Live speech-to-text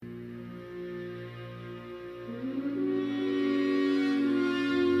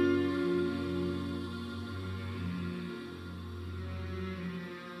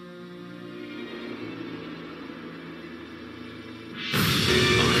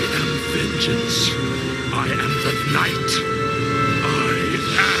vengeance. I am the knight.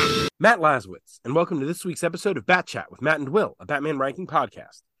 I am Matt Laswitz, and welcome to this week's episode of Bat Chat with Matt and Will, a Batman ranking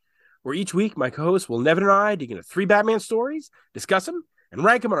podcast, where each week my co-hosts Will Nevin and I dig into 3 Batman stories, discuss them, and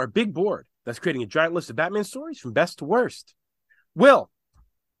rank them on our big board, thus creating a giant list of Batman stories from best to worst. Will,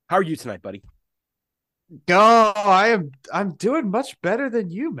 how are you tonight, buddy? I'm doing much better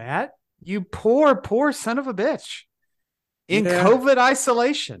than you, Matt. You poor son of a bitch. In COVID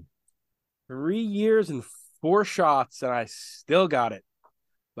isolation. 3 years and 4 shots, and I still got it.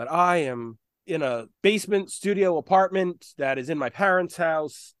 But I am in a basement studio apartment that is in my parents'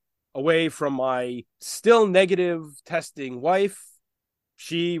 house, away from my still negative testing wife.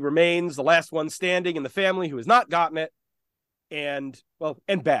 She remains the last one standing in the family who has not gotten it. And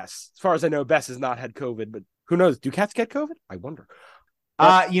Bess. As far as I know, Bess has not had COVID, but who knows? Do cats get COVID? I wonder.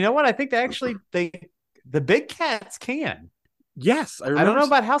 You know what? I think the big cats can. Yes. I don't know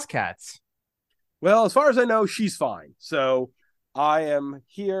about house cats. Well, as far as I know, she's fine. So I am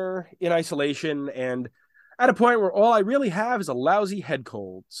here in isolation and at a point where all I really have is a lousy head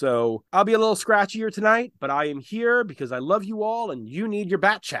cold. So I'll be a little scratchier tonight, but I am here because I love you all and you need your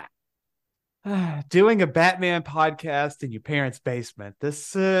Bat Chat. Doing a Batman podcast in your parents' basement. This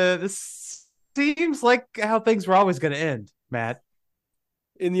seems like how things were always going to end, Matt.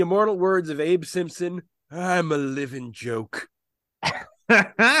 In the immortal words of Abe Simpson, I'm a living joke.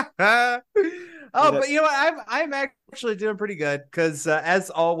 But you know what? I'm actually doing pretty good because, as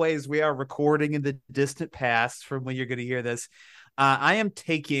always, we are recording in the distant past from when you're going to hear this. I am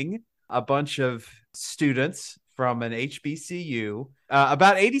taking a bunch of students from an HBCU,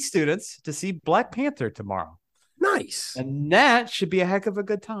 about 80 students, to see Black Panther tomorrow. Nice. And that should be a heck of a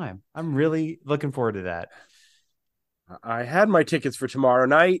good time. I'm really looking forward to that. I had my tickets for tomorrow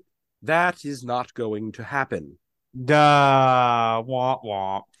night. That is not going to happen. Duh, womp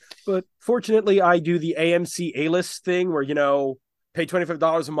womp. But fortunately, I do the AMC A-list thing where, pay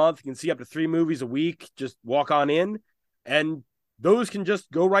 $25 a month. You can see up to 3 movies a week. Just walk on in. And those can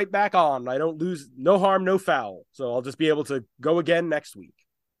just go right back on. I don't lose, no harm, no foul. So I'll just be able to go again next week.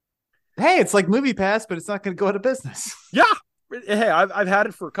 Hey, it's like Movie Pass, but it's not going to go out of business. Yeah. Hey, I've had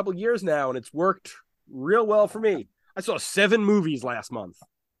it for a couple of years now, and it's worked real well for me. I saw 7 movies last month.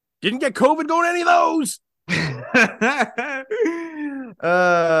 Didn't get COVID going to any of those.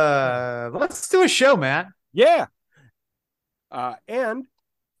 Let's do a show, Matt. Yeah. And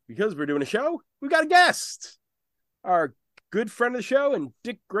because we're doing a show, we've got a guest. Our good friend of the show and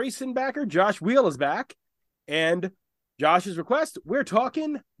Dick Grayson backer, Josh Wheel, is back. And Josh's request, we're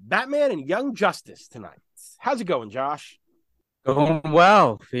talking Batman and Young Justice tonight. How's it going, Josh? Going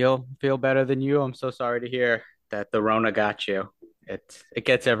well. Feel better than you. I'm so sorry to hear that the Rona got you. It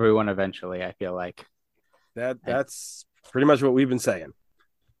gets everyone eventually, I feel like. That's pretty much what we've been saying.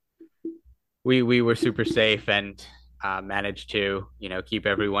 We were super safe and managed to, keep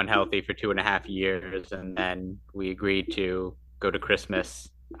everyone healthy for 2.5 years. And then we agreed to go to Christmas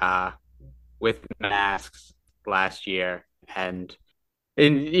with masks last year. And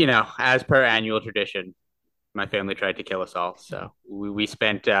as per annual tradition, my family tried to kill us all. So we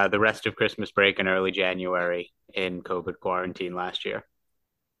spent the rest of Christmas break and early January in COVID quarantine last year.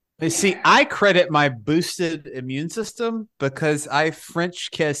 See, I credit my boosted immune system because I French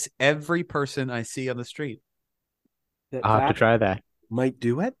kiss every person I see on the street. I'll have to try that. Might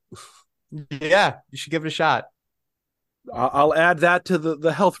do it. Yeah, you should give it a shot. I'll add that to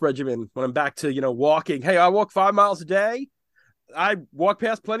the health regimen when I'm back to, walking. Hey, I walk 5 miles a day. I walk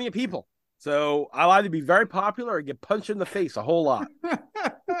past plenty of people. So I'll either be very popular or get punched in the face a whole lot.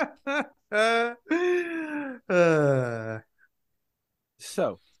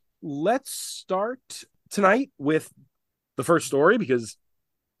 So let's start tonight with the first story because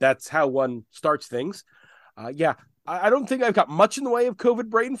that's how one starts things. I don't think I've got much in the way of COVID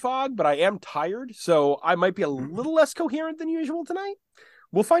brain fog, but I am tired, so I might be a little less coherent than usual tonight.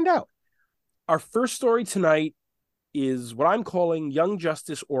 We'll find out. Our first story tonight is what I'm calling Young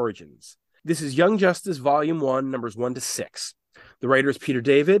Justice Origins. This is Young Justice Volume 1, numbers 1 to 6. The writer is Peter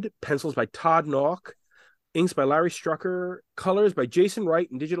David, pencils by Todd Nauck, inks by Larry Strucker, colors by Jason Wright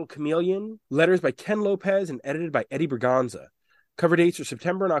and Digital Chameleon, letters by Ken Lopez, and edited by Eddie Berganza. Cover dates are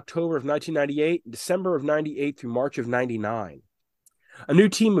September and October of 1998, and December of 98 through March of 99. A new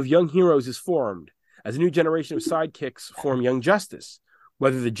team of young heroes is formed, as a new generation of sidekicks form Young Justice,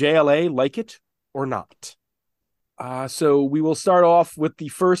 whether the JLA like it or not. So we will start off with the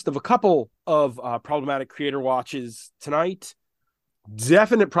first of a couple of problematic creator watches tonight.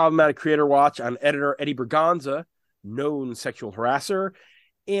 Definite problematic creator watch on editor Eddie Berganza, known sexual harasser,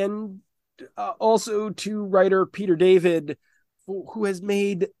 and also to writer Peter David, who has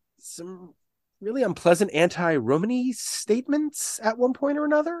made some really unpleasant anti-Romany statements at one point or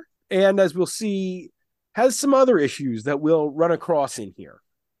another. And as we'll see, has some other issues that we'll run across in here.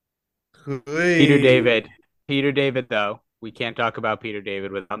 Peter David, though, we can't talk about Peter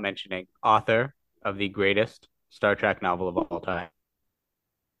David without mentioning author of the greatest Star Trek novel of all time.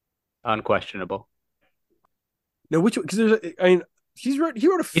 Unquestionable. No, which one? Because he wrote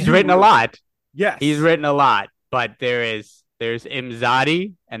a few. He's written a lot. Yes. He's written a lot, but there's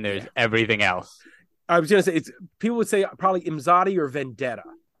Imzadi and there's everything else. I was going to say, people would say probably Imzadi or Vendetta.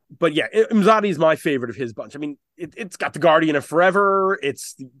 But yeah, Imzadi is my favorite of his bunch. I mean, it's got the Guardian of Forever.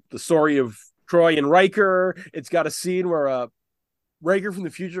 It's the story of Troy and Riker. It's got a scene where Riker from the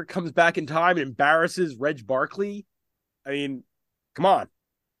future comes back in time and embarrasses Reg Barkley. I mean, come on.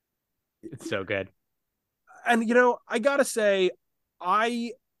 It's so good. And, I got to say,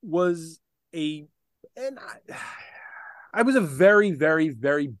 I was a very, very,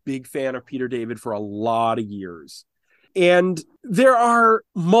 very big fan of Peter David for a lot of years. And there are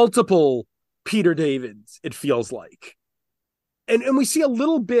multiple Peter Davids, it feels like. And we see a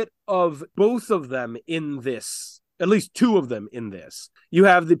little bit of both of them in this, at least two of them in this. You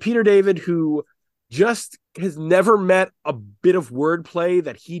have the Peter David who just has never met a bit of wordplay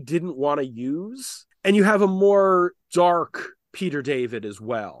that he didn't want to use. And you have a more dark Peter David as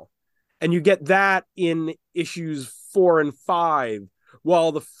well. And you get that in issues 4 and 5,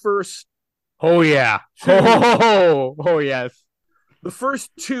 while the first... Oh, yeah. Oh, yes. The first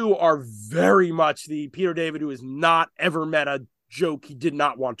two are very much the Peter David who has not ever met a joke he did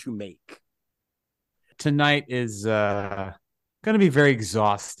not want to make. Tonight is going to be very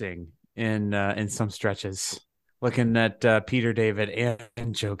exhausting in some stretches, looking at Peter David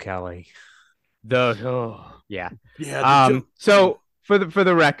and Joe Kelly. Yeah. So for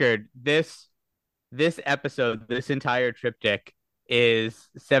the record, this episode, this entire triptych is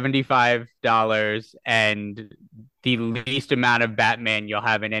 $75 and the least amount of Batman you'll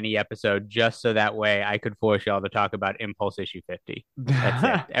have in any episode, just so that way I could force y'all to talk about Impulse issue 50.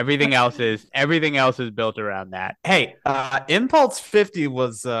 That's it. Everything else is built around that. Hey, Impulse 50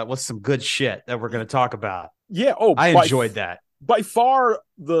 was some good shit that we're going to talk about. Yeah, I enjoyed that. By far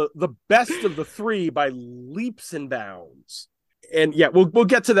the best of the three by leaps and bounds. And yeah, we'll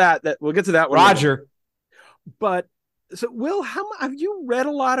get to that. We'll get to that one. Roger. But so, Will, have you read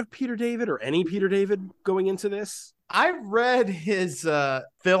a lot of Peter David or any Peter David going into this? I read his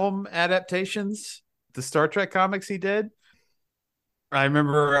film adaptations, the Star Trek comics he did. I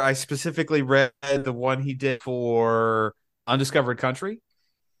remember I specifically read the one he did for Undiscovered Country.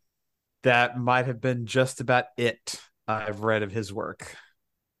 That might have been just about it I've read of his work.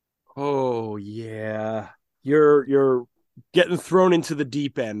 Oh, yeah. You're getting thrown into the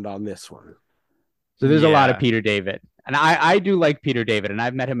deep end on this one. So there's a lot of Peter David. And I do like Peter David, and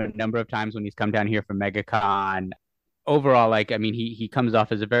I've met him a number of times when he's come down here for MegaCon. Overall, he comes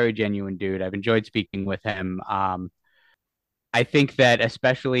off as a very genuine dude. I've enjoyed speaking with him. I think that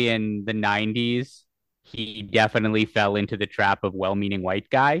especially in the 90s, he definitely fell into the trap of well-meaning white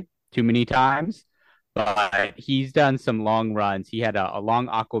guy too many times. But he's done some long runs. He had a long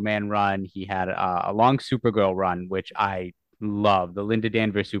Aquaman run. He had a long Supergirl run, which I love. The Linda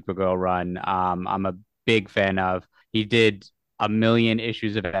Danvers Supergirl run, I'm a big fan of. He did a million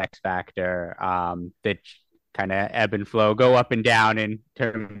issues of X Factor that kind of ebb and flow, go up and down in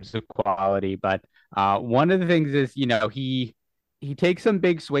terms of quality. But one of the things is, he takes some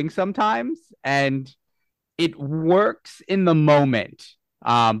big swings sometimes, and it works in the moment.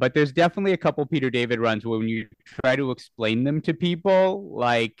 But there's definitely a couple Peter David runs where when you try to explain them to people,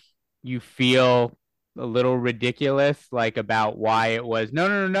 like you feel a little ridiculous, like about why it was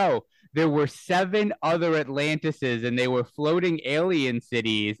no. There were 7 other Atlantises and they were floating alien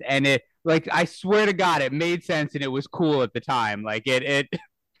cities. And it, like, I swear to God, it made sense and it was cool at the time. Like it.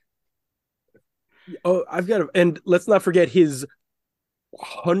 Oh, and let's not forget his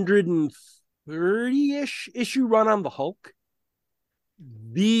 130-ish issue run on the Hulk.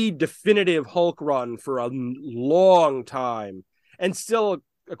 The definitive Hulk run for a long time. And still,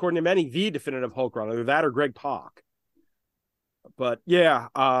 according to many, the definitive Hulk run, either that or Greg Pak. But yeah,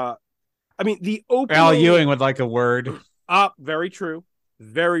 the opening... Al Ewing would like a word. Very true.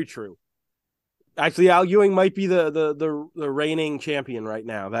 Very true. Actually, Al Ewing might be the reigning champion right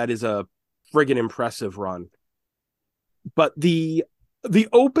now. That is a friggin' impressive run. But the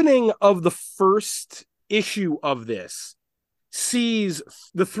opening of the first issue of this sees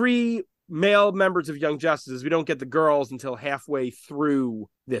the 3 male members of Young Justice. We don't get the girls until halfway through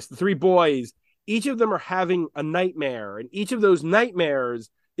this. The 3 boys, each of them are having a nightmare, and each of those nightmares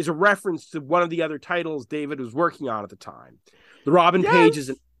is a reference to one of the other titles David was working on at the time. The Robin Page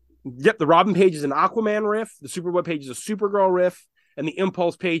is Yep, the Robin page is an Aquaman riff, the Superboy page is a Supergirl riff, and the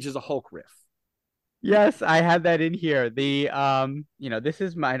Impulse page is a Hulk riff. Yes, I had that in here. This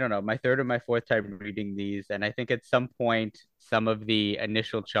is my, I don't know, my third or my fourth time reading these, and I think at some point, some of the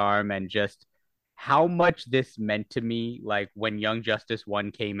initial charm and just how much this meant to me, like when Young Justice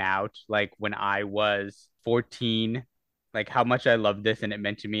 1 came out, like when I was 14, like how much I loved this and it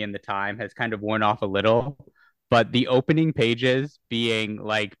meant to me in the time has kind of worn off a little. But the opening pages being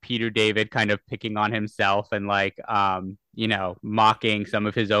like Peter David kind of picking on himself and like mocking some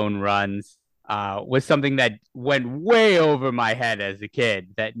of his own runs was something that went way over my head as a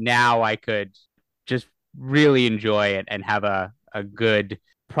kid that now I could just really enjoy it and have a good,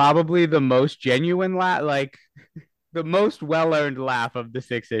 probably the most genuine laugh, like the most well-earned laugh of the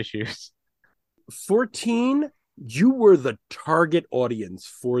 6 issues. 14, you were the target audience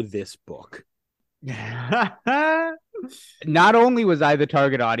for this book. Not only was I the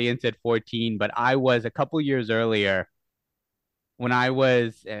target audience at 14, but I was a couple years earlier when I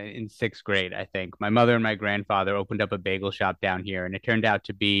was in 6th grade, I think. My mother and my grandfather opened up a bagel shop down here, and it turned out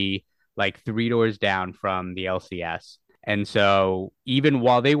to be like 3 doors down from the LCS. And so even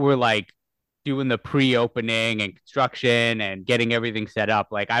while they were like doing the pre-opening and construction and getting everything set up,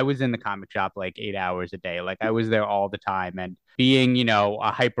 like I was in the comic shop like 8 hours a day. Like I was there all the time. And being,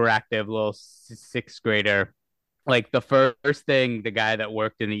 a hyperactive little 6th grader, like the first thing the guy that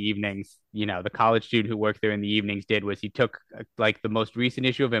worked in the evenings, the college student who worked there in the evenings did was he took like the most recent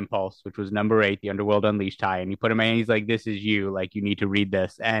issue of Impulse, which was number 8, The Underworld Unleashed tie, and he put him in and he's like, this is you, like you need to read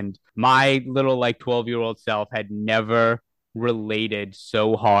this. And my little like 12-year-old self had never related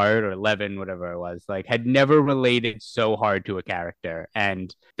so hard, or 11, whatever it was, like had never related so hard to a character.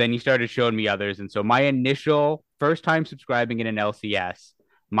 And then he started showing me others. And so my initial first time subscribing in an LCS,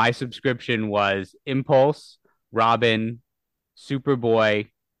 my subscription was Impulse, Robin, Superboy,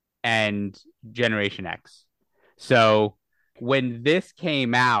 and Generation X. So when this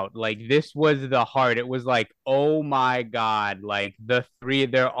came out, like this was the heart. It was like, oh my God, like the 3,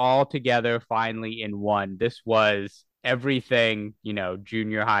 they're all together finally in one. This was everything,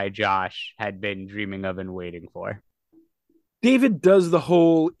 junior high Josh had been dreaming of and waiting for. David does the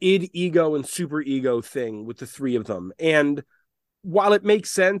whole id, ego, and super ego thing with the 3 of them. And while it makes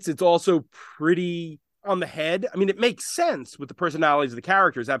sense, it's also pretty on the head. I mean, it makes sense with the personalities of the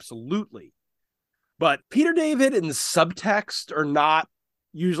characters, absolutely. But Peter David and subtext are not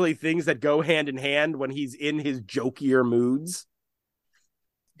usually things that go hand in hand when he's in his jokier moods.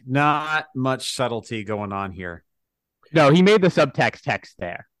 Not much subtlety going on here. No, he made the subtext text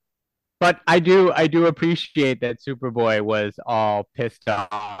there. But I do appreciate that Superboy was all pissed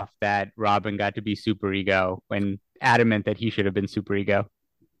off that Robin got to be super ego when adamant that he should have been super ego.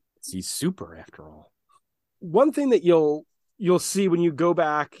 He's super after all. One thing that you'll see when you go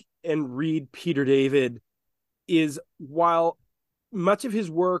back and read Peter David is while much of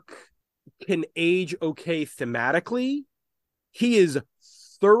his work can age okay thematically, he is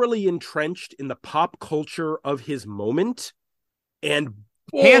thoroughly entrenched in the pop culture of his moment. And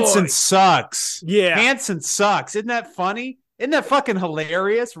boy, Hansen sucks. Yeah. Hansen sucks. Isn't that funny? Isn't that fucking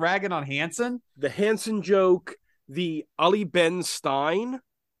hilarious, ragging on Hansen? The Hansen joke, the Ali Ben Stein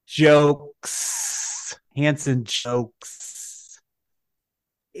jokes. Hansen jokes.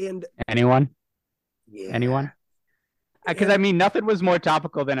 And anyone? Yeah. Anyone? Because I mean, nothing was more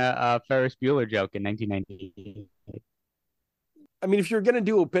topical than a Ferris Bueller joke in 1990. I mean, if you're going to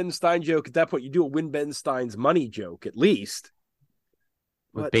do a Ben Stein joke at that point, you do a Win Ben Stein's money joke at least.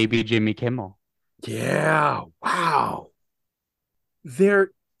 With baby Jimmy Kimmel. Yeah. Wow.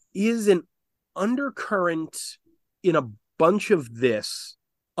 There is an undercurrent in a bunch of this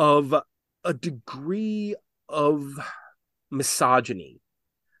of a degree of misogyny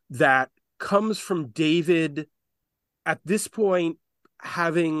that comes from David at this point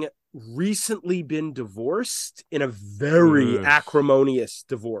having recently been divorced in a very acrimonious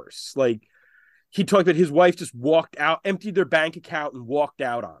divorce. Like he talked about his wife just walked out, emptied their bank account and walked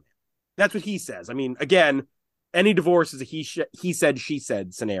out on him. That's what he says. I mean, again, any divorce is a he said, she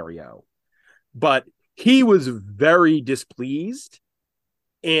said scenario, but he was very displeased.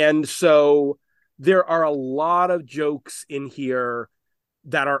 And so there are a lot of jokes in here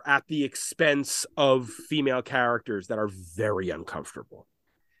that are at the expense of female characters that are very uncomfortable.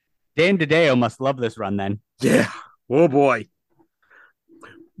 Dan DiDio must love this run then. Yeah. Oh boy.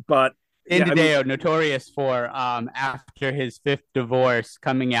 But Dan DiDio, notorious for after his 5th divorce,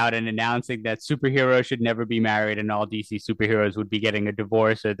 coming out and announcing that superheroes should never be married and all DC superheroes would be getting a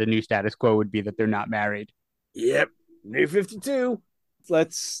divorce, or the new status quo would be that they're not married. Yep. New 52.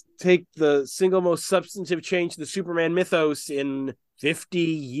 Let's take the single most substantive change to the Superman mythos in 50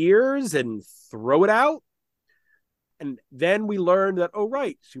 years and throw it out. And then we learned that, oh,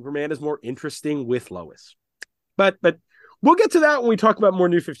 right, Superman is more interesting with Lois. But we'll get to that when we talk about more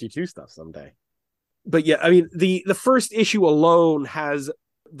New 52 stuff someday. But yeah, I mean, the first issue alone has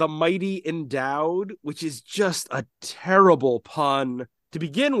the Mighty Endowed, which is just a terrible pun to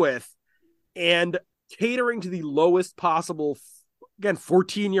begin with, and catering to the lowest possible, again,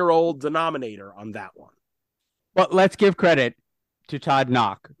 14-year-old denominator on that one. Well, let's give credit to Todd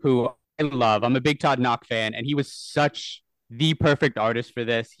Knock, who I love. I'm a big Todd Knock fan, and he was such the perfect artist for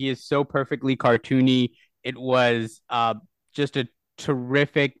this. He is so perfectly cartoony. It was just a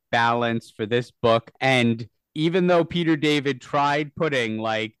terrific balance for this book. And even though Peter David tried putting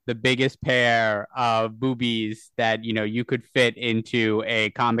like the biggest pair of boobies that, you know, you could fit into a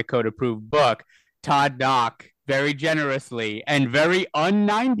Comic Code approved book, Todd Knock very generously and very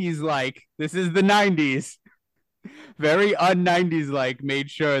un-90s like, this is the 90s, very un-90s like, made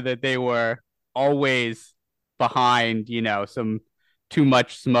sure that they were always behind, you know, some too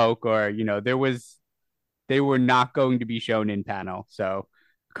much smoke, or, you know, they were not going to be shown in panel. So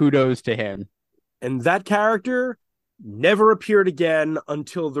kudos to him. And that character never appeared again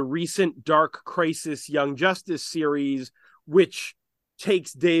until the recent Dark Crisis Young Justice series, which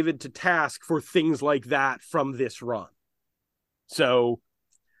takes David to task for things like that from this run. So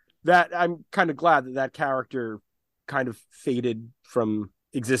that I'm kind of glad that character kind of faded from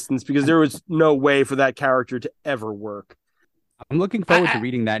existence, because there was no way for that character to ever work. I'm looking forward to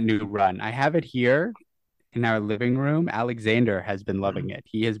reading that new run. I have it here in our living room. Alexander has been loving it.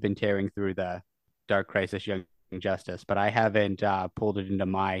 He has been tearing through the Dark Crisis Young Justice, but I haven't pulled it into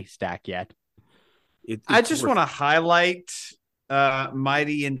my stack yet. I just want to highlight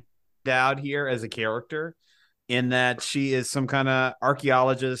Mighty Endowed here as a character, in that she is some kind of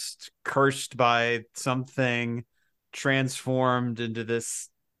archaeologist cursed by something, transformed into this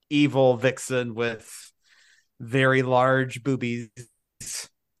evil vixen with very large boobies.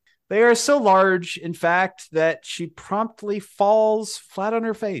 They are so large, in fact, that she promptly falls flat on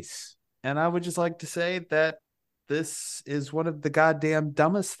her face. And I would just like to say that this is one of the goddamn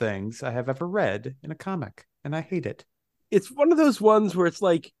dumbest things I have ever read in a comic, and I hate it. It's one of those ones where it's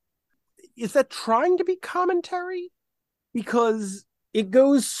like, is that trying to be commentary? Because it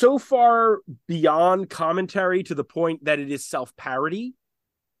goes so far beyond commentary to the point that it is self-parody,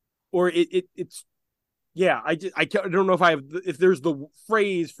 or it's yeah. I don't know if there's the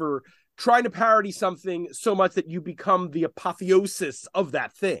phrase for trying to parody something so much that you become the apotheosis of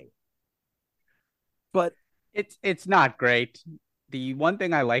that thing. But it's not great. The one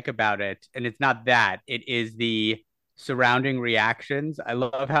thing I like about it, and it's not that, it is the surrounding reactions. I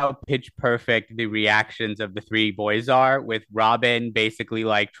love how pitch perfect the reactions of the three boys are, with Robin basically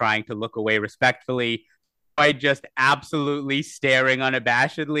like trying to look away respectfully, by just absolutely staring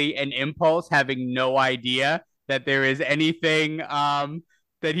unabashedly, and Impulse having no idea that there is anything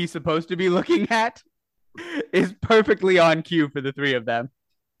that he's supposed to be looking at, is perfectly on cue for the three of them.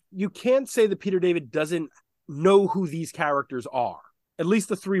 You can't say that Peter David doesn't know who these characters are, at least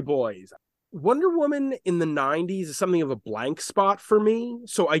the three boys. Wonder Woman in the 90s is something of a blank spot for me,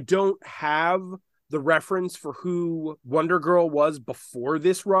 so I don't have the reference for who Wonder Girl was before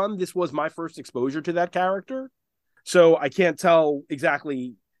this run. This was my first exposure to that character, so I can't tell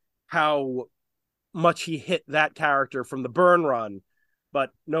exactly how much he hit that character from the Byrne run,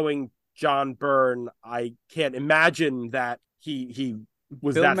 but knowing John Byrne, I can't imagine that he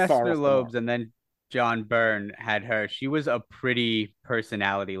was Bill that far off the Messner-Loebs mark. and then John Byrne had her. She was a pretty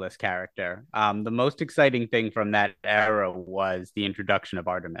personalityless character. The most exciting thing from that era was the introduction of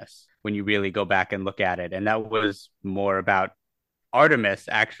Artemis, when you really go back and look at it. And that was more about Artemis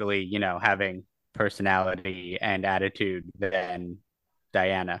actually, you know, having personality and attitude than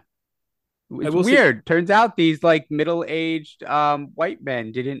Diana. It's weird. Say, turns out these like middle-aged white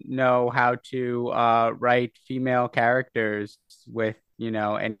men didn't know how to write female characters with, you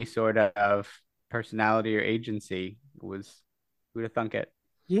know, any sort of personality or agency. Who'd have thunk it?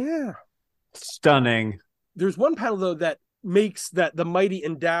 Yeah. Stunning. There's one panel though that makes that the Mighty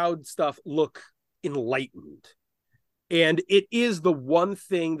Endowed stuff look enlightened. And it is the one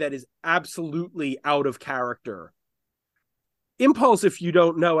thing that is absolutely out of character. Impulse, if you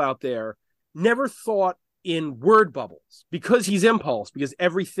don't know out there, never thought in word bubbles, because he's Impulse, because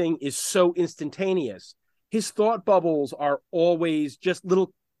everything is so instantaneous. His thought bubbles are always just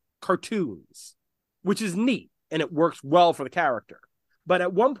little cartoons, which is neat, and it works well for the character. But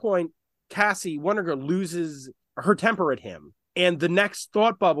at one point, Cassie, Wonder Girl, loses her temper at him, and the next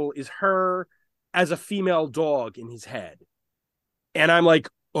thought bubble is her as a female dog in his head. And I'm like,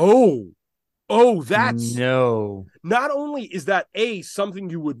 oh, Oh, that's no. Not only is that something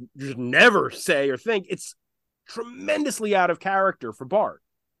you would just never say or think, it's tremendously out of character for Bart.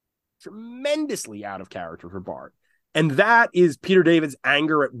 Tremendously out of character for Bart. And that is Peter David's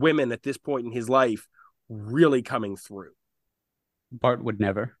anger at women at this point in his life really coming through. Bart would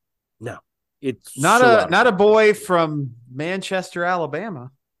never. No. It's not a boy from Manchester,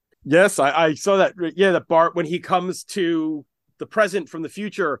 Alabama. Yes, I saw that. Yeah, that Bart, when he comes to the present from the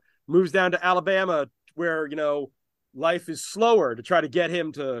future, moves down to Alabama where, life is slower to try to get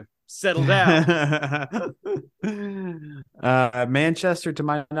him to settle down. Manchester, to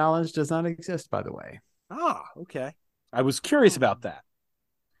my knowledge, does not exist, by the way. Ah, okay. I was curious about that.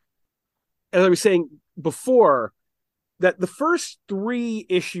 As I was saying before, that the first 3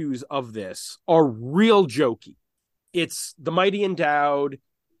 issues of this are real jokey. It's the Mighty Endowed,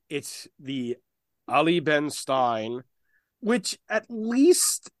 it's the Ali Ben Stein, which at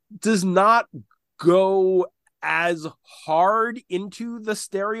least does not go as hard into the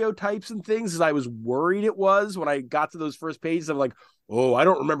stereotypes and things as I was worried it was when I got to those first pages. I'm like, oh, I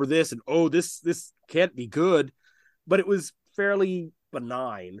don't remember this, and oh, this can't be good. But it was fairly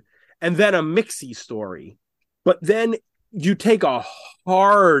benign. And then a Mixie story. But then you take a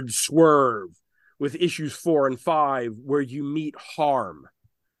hard swerve with issues 4 and 5 where you meet Harm,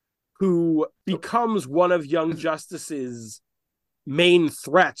 who becomes one of Young Justice's main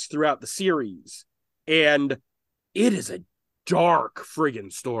threats throughout the series. And it is a dark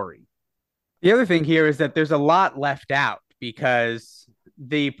friggin' story. The other thing here is that there's a lot left out because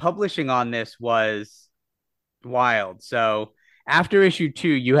the publishing on this was wild. So after issue 2,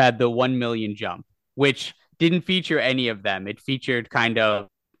 you had the 1 million jump, which didn't feature any of them. It featured kind of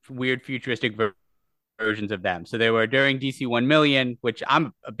weird futuristic versions of them. So they were during DC 1 million, which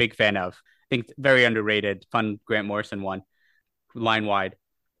I'm a big fan of. I think very underrated, fun Grant Morrison one, line wide.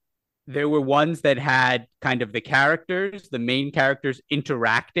 There were ones that had kind of the main characters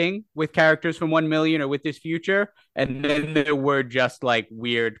interacting with characters from 1 million or with this future. And then there were just like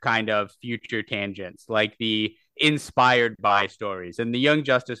weird kind of future tangents, like the inspired by stories. And the Young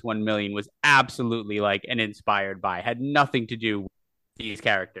Justice 1 million was absolutely like an inspired by, had nothing to do with these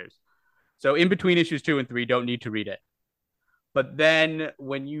characters. So in between issues 2 and 3, don't need to read it. But then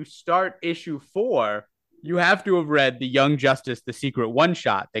when you start issue 4, you have to have read the Young Justice, the Secret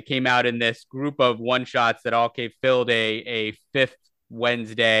One-Shot that came out in this group of one-shots that all filled a 5th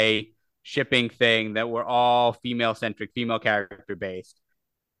Wednesday shipping thing that were all female-centric, female character-based.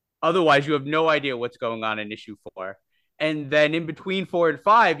 Otherwise, you have no idea what's going on in issue 4. And then in between 4 and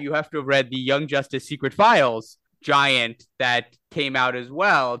 5, you have to have read the Young Justice Secret Files giant that came out as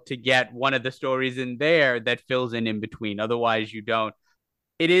well to get one of the stories in there that fills in between. Otherwise, you don't.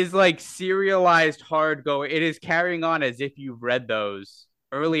 It is like serialized hardcore. It is carrying on as if you've read those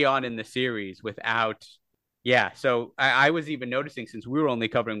early on in the series without. Yeah. So I was even noticing, since we were only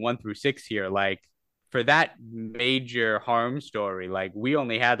covering 1 through 6 here, like for that major Harm story, like we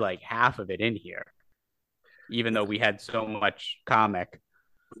only had like half of it in here, even though we had so much comic.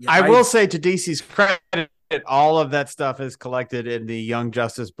 Yeah, I will say, to DC's credit, all of that stuff is collected in the Young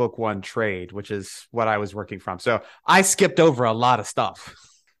Justice Book 1 trade, which is what I was working from. So I skipped over a lot of stuff.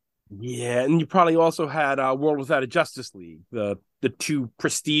 Yeah, and you probably also had World Without a Justice League, the 2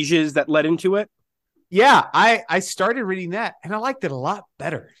 prestiges that led into it. Yeah, I started reading that, and I liked it a lot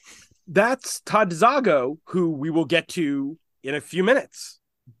better. That's Todd Zago, who we will get to in a few minutes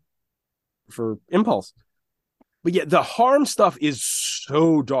for Impulse. But yeah, the Harm stuff is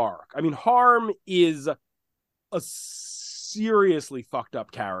so dark. I mean, Harm is a seriously fucked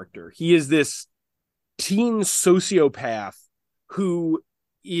up character. He is this teen sociopath who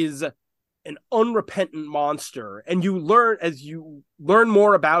is an unrepentant monster. And as you learn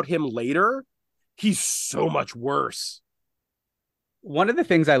more about him later, he's so much worse. One of the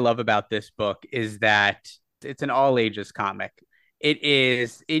things I love about this book is that it's an all ages comic. It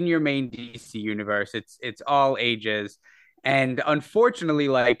is in your main DC universe. It's all ages. And unfortunately,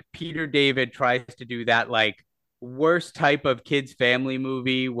 like Peter David tries to do that like worst type of kids family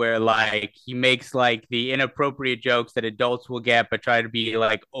movie where like he makes like the inappropriate jokes that adults will get, but try to be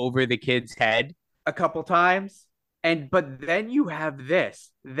like over the kid's head a couple times. But then you have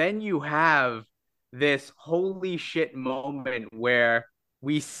this. Then you have this holy shit moment where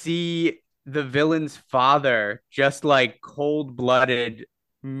we see the villain's father just like cold-blooded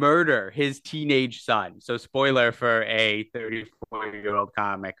murder his teenage son. So spoiler for a 34-year-old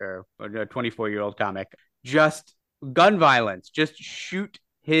comic or a 24-year-old comic. Just gun violence, just shoot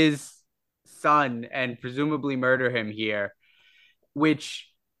his son and presumably murder him here, which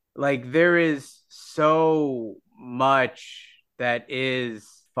like there is so much that is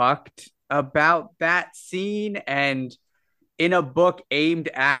fucked about that scene, and in a book aimed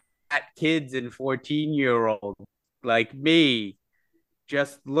at kids and 14-year-olds like me,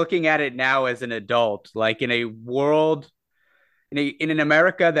 just looking at it now as an adult, like in a world, in an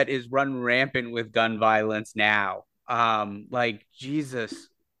America that is run rampant with gun violence now, like Jesus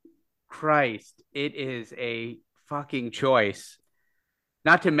Christ, it is a fucking choice.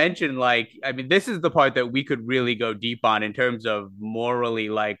 Not to mention, like, I mean, this is the part that we could really go deep on in terms of morally,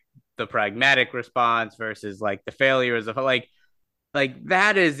 like the pragmatic response versus like the failures of like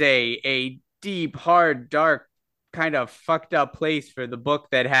that is a deep, hard, dark, kind of fucked up place for the book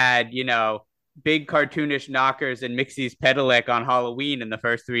that had, big cartoonish knockers and Mixie's Pedelec on Halloween in the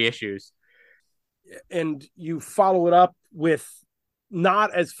first 3 issues. And you follow it up with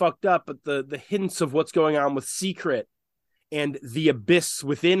not as fucked up, but the hints of what's going on with Secret and the abyss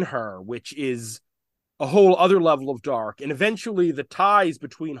within her, which is a whole other level of dark. And eventually the ties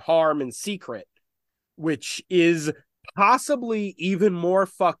between Harm and Secret, which is possibly even more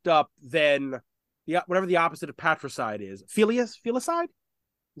fucked up than whatever the opposite of patricide is. Felicide?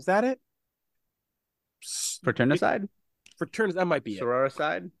 Is that it? Fraternicide? That might be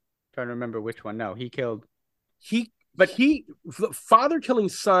Sororicide? Trying to remember which one. No, he killed. Father killing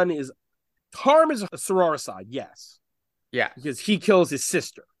son is Harm is a sororicide, yes. Yeah. Because he kills his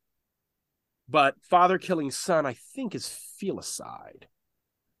sister. But father killing son, I think, is felicide.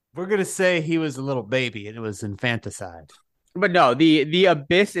 We're gonna say he was a little baby and it was infanticide. But no, the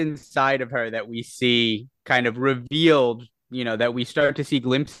abyss inside of her that we see kind of revealed, that we start to see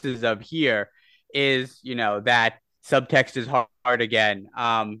glimpses of here is, that subtext is hard again.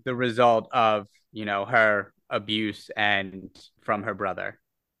 The result of, her abuse and from her brother.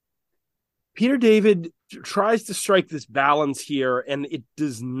 Peter David tries to strike this balance here, and it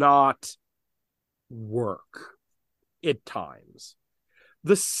does not work at times.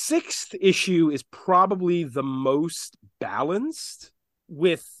 The 6th issue is probably the most balanced,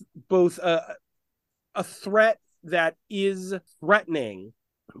 with both a threat that is threatening,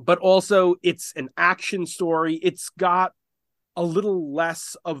 but also it's an action story. It's got a little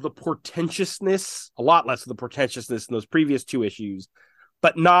less of the portentousness, a lot less of the portentousness in those previous 2 issues,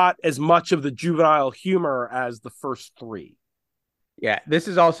 but not as much of the juvenile humor as the first 3. Yeah, this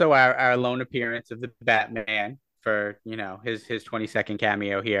is also our lone appearance of the Batman for, his 22nd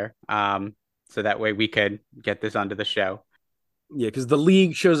cameo here. So that way we could get this onto the show. Yeah, because the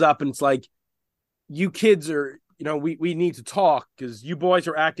League shows up and it's like, you kids are, we need to talk because you boys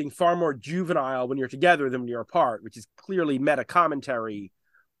are acting far more juvenile when you're together than when you're apart, which is clearly meta commentary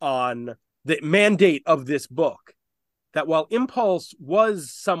on the mandate of this book. That while Impulse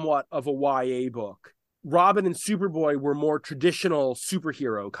was somewhat of a YA book, Robin and Superboy were more traditional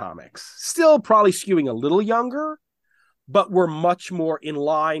superhero comics. Still probably skewing a little younger, but were much more in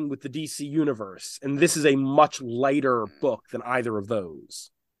line with the DC universe. And this is a much lighter book than either of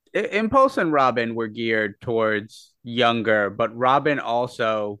those. Impulse and Robin were geared towards younger, but Robin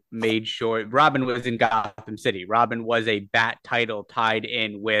also made sure Robin was in Gotham City. Robin was a Bat title tied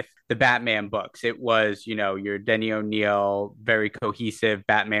in with the Batman books. It was, your Denny O'Neil, very cohesive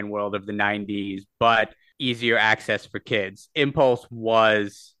Batman world of the 90s, but easier access for kids. Impulse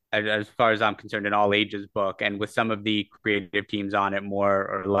was, as far as I'm concerned, an all ages book, and with some of the creative teams on it, more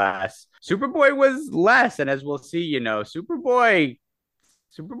or less. Superboy was less, and as we'll see,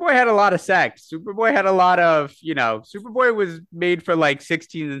 Superboy had a lot of sex. Superboy had a lot of, Superboy was made for like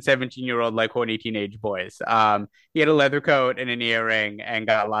 16 and 17-year-old, like horny teenage boys. He had a leather coat and an earring and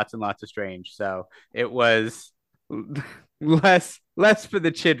got lots and lots of strange. So it was less for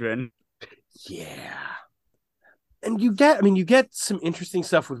the children. Yeah. And you get some interesting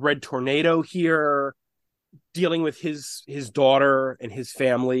stuff with Red Tornado here, dealing with his daughter and his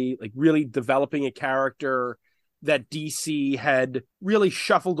family, like really developing a character that DC had really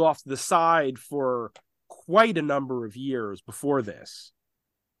shuffled off to the side for quite a number of years before this.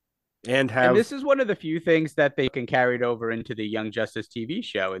 And this is one of the few things that they can carried over into the Young Justice TV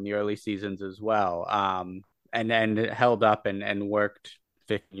show in the early seasons as well. And it held up and worked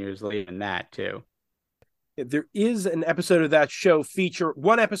 15 years later in that too. There is an episode of that show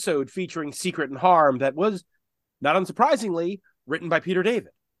one episode featuring Secret and Harm that was, not unsurprisingly, written by Peter David.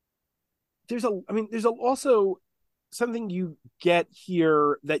 There's also something you get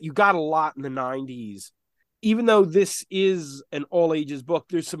here that you got a lot in the 90s. Even though this is an all ages book,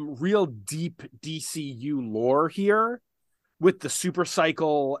 there's some real deep DCU lore here with the Super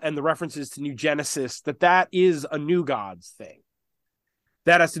Cycle and the references to New Genesis, that is a New Gods thing.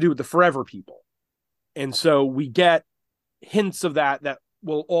 That has to do with the Forever People. And so we get hints of that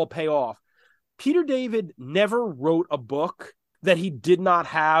will all pay off. Peter David never wrote a book that he did not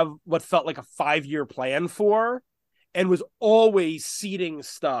have what felt like a 5-year plan for, and was always seeding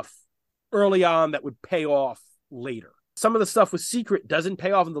stuff early on that would pay off later. Some of the stuff with Secret doesn't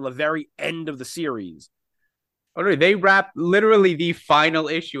pay off until the very end of the series. Oh, no, they wrap literally the final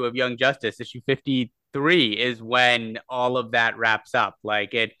issue of Young Justice, issue 53, is when all of that wraps up.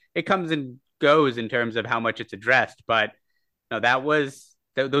 Like it comes and goes in terms of how much it's addressed, but no,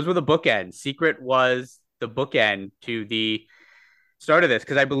 those were the bookends. Secret was the bookend to the start of this,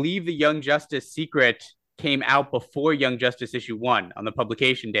 because I believe the Young Justice Secret came out before Young Justice issue 1 on the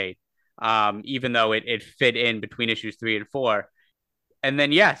publication date, even though it fit in between issues 3 and 4. And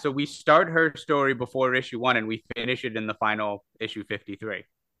then, so we start her story before issue 1 and we finish it in the final issue 53.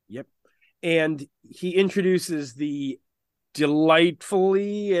 Yep. And he introduces the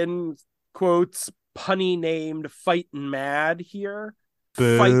delightfully, in quotes, punny named Fightin' Mad here.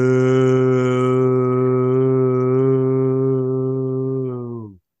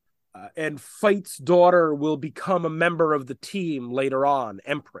 And Fight's daughter will become a member of the team later on,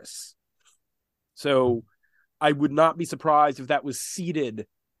 Empress. So I would not be surprised if that was seeded,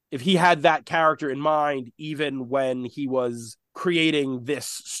 if he had that character in mind, even when he was creating this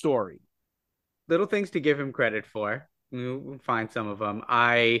story. Little things to give him credit for. We'll find some of them.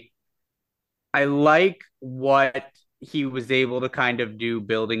 I like what he was able to kind of do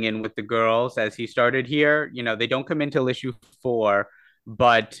building in with the girls as he started here. You know, they don't come until issue 4,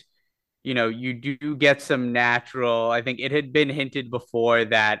 but you know, you do get some natural. I think it had been hinted before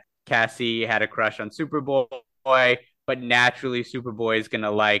that Cassie had a crush on Superboy, but naturally Superboy is going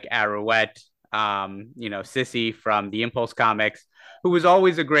to like Arrowette, Sissy from the Impulse comics, who was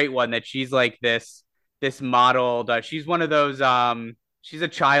always a great one, that she's like this modeled, she's one of those, she's a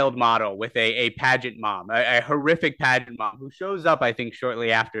child model with a pageant mom, a horrific pageant mom who shows up, I think,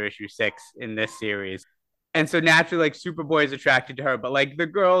 shortly after issue 6 in this series. And so naturally, like, Superboy is attracted to her, but like the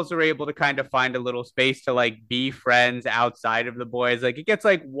girls are able to kind of find a little space to like be friends outside of the boys. Like it gets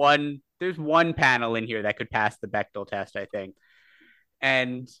like there's one panel in here that could pass the Bechdel test, I think.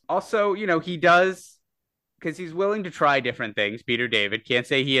 And also, you know, he does, because he's willing to try different things. Peter David, can't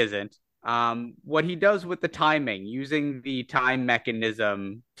say he isn't. What he does with the timing, using the time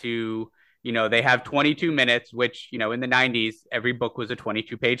mechanism to, you know, they have 22 minutes, which, you know, in the 90s, every book was a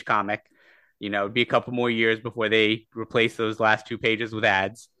 22-page comic. You know, it'd be a couple more years before they replace those last 2 pages with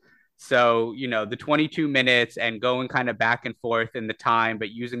ads. So, you know, the 22 minutes and going kind of back and forth in the time,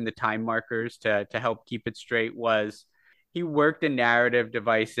 but using the time markers to help keep it straight, was he worked a narrative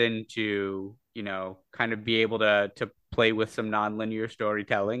device into, you know, kind of be able to play with some nonlinear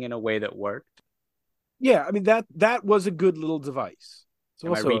storytelling in a way that worked. Yeah, I mean, that was a good little device.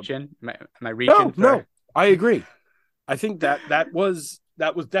 Am I reaching? Am I reaching? No, I agree. I think that was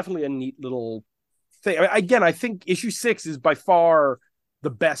definitely a neat little thing. I mean, again, I think issue 6 is by far the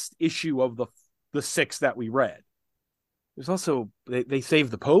best issue of the 6 that we read. There's also, they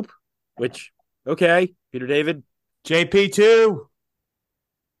saved the Pope, which, okay, Peter David. JP2.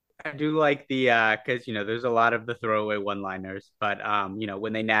 I do like the, because, you know, there's a lot of the throwaway one-liners, but, you know,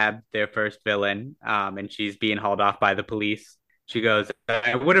 when they nab their first villain, and she's being hauled off by the police, she goes,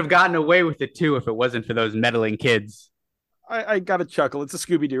 I would have gotten away with it too if it wasn't for those meddling kids. I got a chuckle. It's a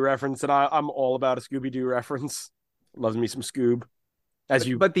Scooby-Doo reference, and I'm all about a Scooby-Doo reference. Loves me some Scoob.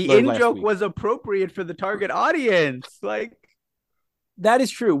 But the in-joke was appropriate for the target audience. Like, that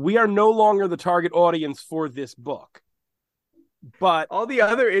is true. We are no longer the target audience for this book. But all the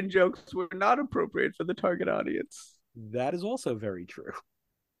other in-jokes were not appropriate for the target audience. That is also very true.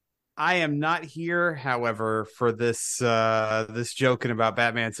 I am not here, however, for this joking about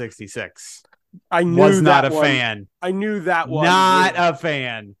Batman 66. I was not a fan. I knew that one. Not a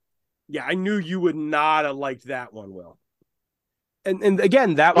fan. Yeah, I knew you would not have liked that one, Will. And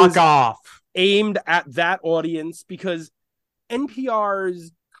again, that Fuck was off. Aimed at that audience, because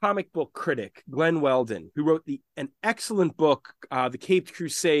NPR's comic book critic, Glenn Weldon, who wrote an excellent book, The Caped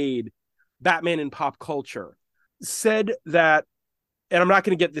Crusade, Batman in Pop Culture, said that, and I'm not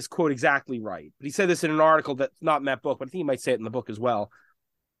going to get this quote exactly right, but he said this in an article that's not in that book, but I think he might say it in the book as well.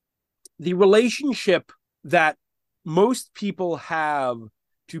 The relationship that most people have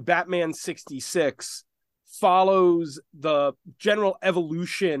to Batman 66 follows the general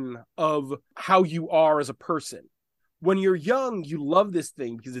evolution of how you are as a person. When you're young, you love this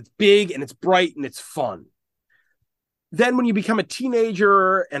thing because it's big and it's bright and it's fun. Then when you become a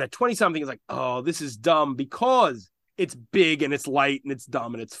teenager and a 20-something, it's like, oh, this is dumb because it's big and it's light and it's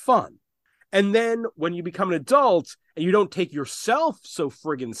dumb and it's fun. And then when you become an adult and you don't take yourself so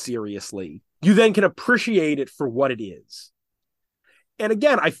friggin' seriously, you then can appreciate it for what it is. And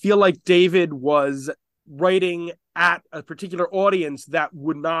again, I feel like David was writing at a particular audience that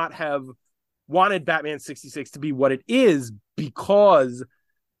would not have wanted Batman 66 to be what it is, because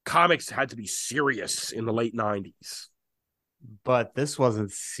comics had to be serious in the late 90s. But this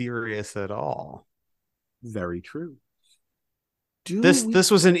wasn't serious at all. Very true.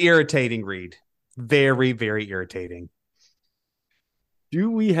 This was an irritating read. Very, very irritating. Do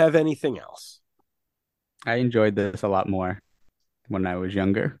we have anything else? I enjoyed this a lot more when I was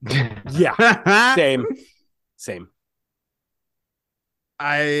younger. Yeah, same.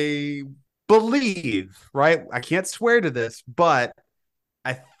 I believe, right? I can't swear to this, but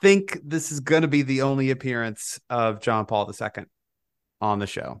I think this is going to be the only appearance of John Paul II on the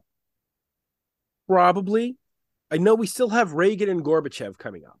show. Probably. I know we still have Reagan and Gorbachev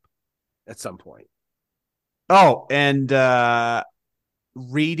coming up at some point. Oh, and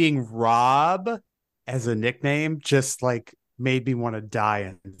reading Rob as a nickname just like made me want to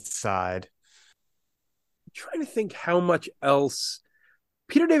die inside. I'm trying to think how much else.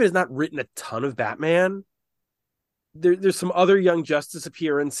 Peter David has not written a ton of Batman. There's some other Young Justice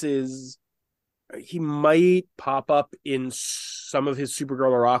appearances. He might pop up in some of his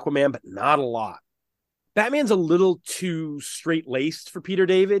Supergirl or Aquaman, but not a lot. Batman's a little too straight-laced for Peter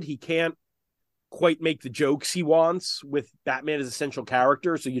David. He can't quite make the jokes he wants with Batman as a central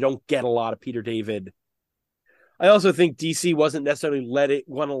character, so you don't get a lot of Peter David. I also think DC wasn't necessarily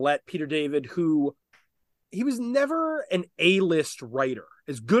want to let Peter David, who he was never an A-list writer.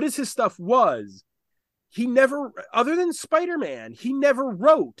 As good as his stuff was, he never, other than Spider-Man, he never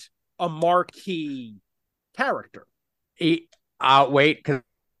wrote a marquee character. Wait, because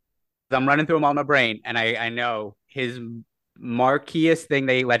I'm running through them all in my brain, and I know his marqueest thing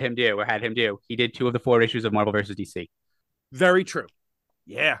they let him do or had him do. He did 2 of the 4 issues of Marvel vs. DC. Very true.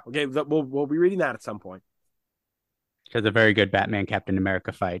 Yeah. Okay. We'll be reading that at some point. There's a very good Batman Captain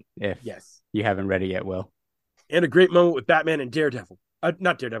America fight. If you haven't read it yet, Will. And a great moment with Batman and Daredevil.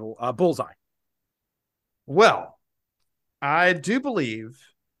 Not Daredevil. Bullseye. Well, I do believe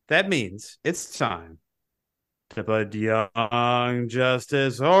that means it's time to put Young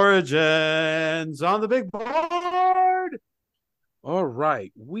Justice Origins on the big board. All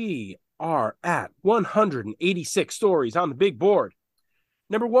right. We are at 186 stories on the big board.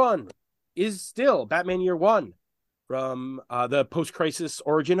 Number 1 is still Batman Year 1 from the post-crisis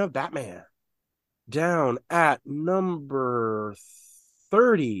origin of Batman. Down at number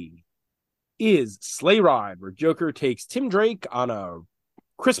 30 is Sleigh Ride, where Joker takes Tim Drake on a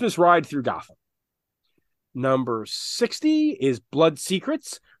Christmas ride through Gotham. Number 60 is Blood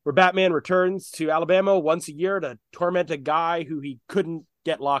Secrets, where Batman returns to Alabama once a year to torment a guy who he couldn't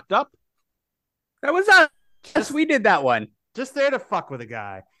get locked up. That was us. We did that one. Just there to fuck with a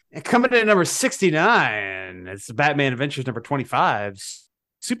guy. And coming in at number 69, it's Batman Adventures number 25,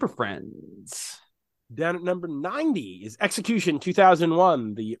 Super Friends. Down at number 90 is Execution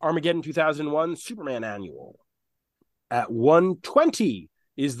 2001, the Armageddon 2001 Superman Annual. At 120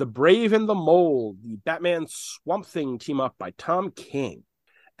 is The Brave and the Mold, the Batman Swamp Thing team up by Tom King.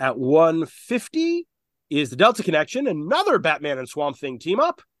 At 150 is The Delta Connection, another Batman and Swamp Thing team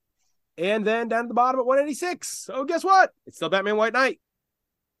up. And then down at the bottom at 186. Oh, guess what? It's still Batman White Knight.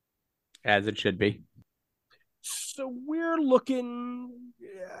 As it should be. So we're looking,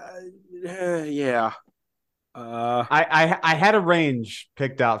 yeah. I had a range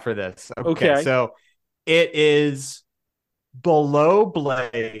picked out for this. Okay. So it is below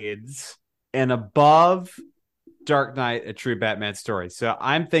Blades and above Dark Knight, a true Batman story. So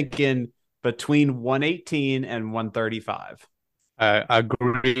I'm thinking between 118 and 135.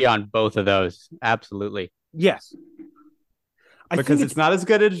 Agree on both of those. Absolutely. Yes. Because it's not as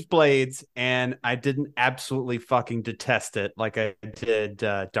good as Blades, and I didn't absolutely fucking detest it like I did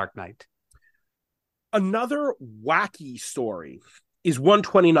Dark Knight. Another wacky story is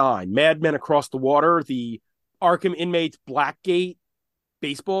 129, Mad Men Across the Water, the Arkham Inmates Blackgate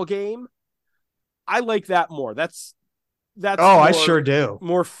baseball game. I like that more. That's I sure do.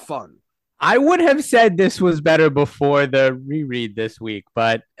 More fun. I would have said this was better before the reread this week,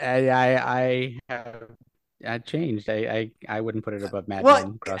 but I changed. I wouldn't put it above Mad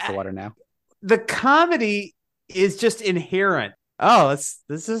Men Across the Water now. The comedy is just inherent. Oh, let's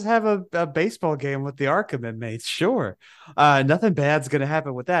just have a baseball game with the Arkham inmates. Sure. Nothing bad's going to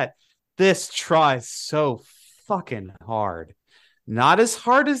happen with that. This tries so fucking hard. Not as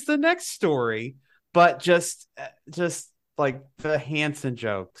hard as the next story, but just like the Hanson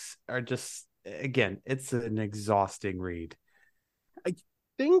jokes are just, again, it's an exhausting read. I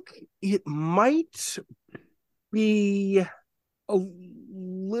think it might be a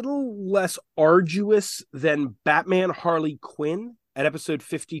little less arduous than Batman Harley Quinn at episode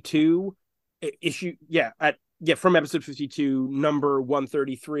 52 issue. Yeah, at from episode 52, number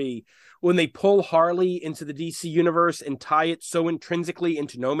 133, when they pull Harley into the DC universe and tie it so intrinsically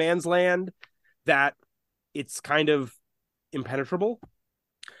into No Man's Land that it's kind of impenetrable.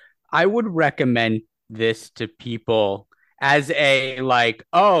 I would recommend this to people as a like,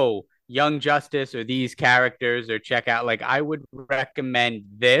 oh, Young Justice or these characters, or check out, like, I would recommend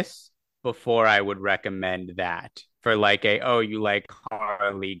this before I would recommend that for like a, oh, you like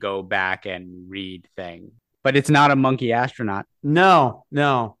Harley, go back and read thing. But it's not a monkey astronaut. No.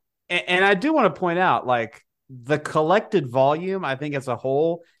 And I do want to point out, like, the collected volume, I think as a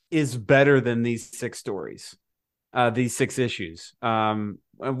whole, is better than these 6 stories, these 6 issues.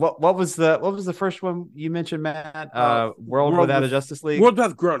 What was the first one you mentioned, Matt? World Without a Justice League. World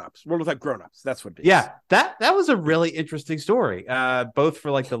Without Grown-Ups. World Without Grown-Ups. That's what it is. Yeah, that was a really interesting story. Both for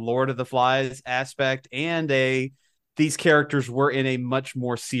like the Lord of the Flies aspect and these characters were in a much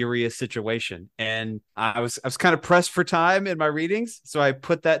more serious situation, and I was kind of pressed for time in my readings, so I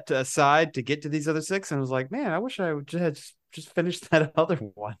put that aside to get to these other 6, and I was like, man, I wish I had just finished that other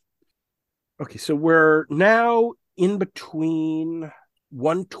one. Okay, so we're now in between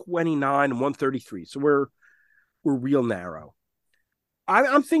 129 and 133, so we're real narrow.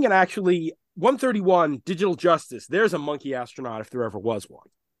 I'm thinking actually 131, Digital Justice. There's a monkey astronaut if there ever was one.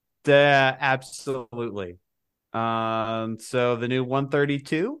 Absolutely. So the new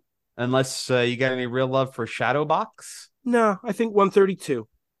 132, unless you got any real love for Shadowbox. No, I think 132.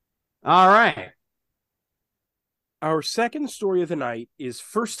 All right. Our second story of the night is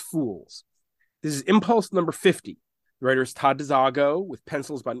First Fools. This is Impulse number 50. The writer is Todd DeZago, with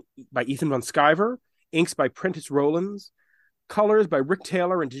pencils by Ethan Van Sciver, inks by Prentice Rollins, colors by Rick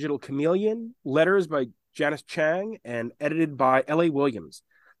Taylor and Digital Chameleon, letters by Janice Chang, and edited by L.A. Williams.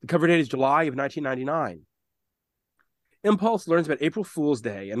 The cover date is July of 1999. Impulse learns about April Fool's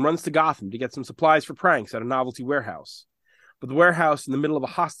Day and runs to Gotham to get some supplies for pranks at a novelty warehouse. But the warehouse is in the middle of a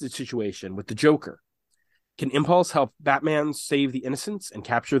hostage situation with the Joker. Can Impulse help Batman save the innocents and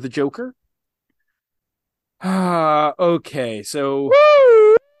capture the Joker? Okay, so...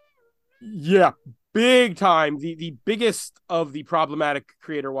 Woo! Yeah, big time. The biggest of the problematic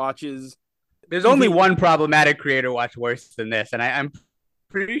creator watches. There's only one problematic creator watch worse than this, and I'm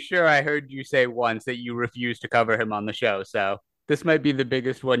pretty sure I heard you say once that you refuse to cover him on the show, so this might be the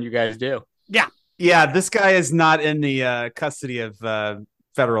biggest one you guys do. Yeah, this guy is not in the custody of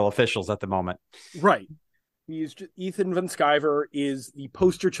federal officials at the moment. Right. Ethan Van Sciver is the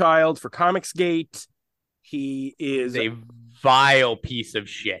poster child for Comicsgate. He is a vile piece of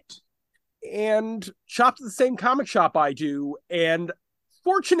shit. And shops at the same comic shop I do, and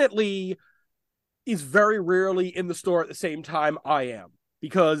fortunately is very rarely in the store at the same time I am.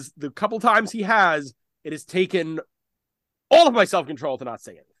 Because the couple times he has, it has taken all of my self-control to not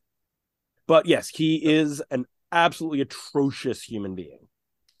say anything. But yes, he is an absolutely atrocious human being.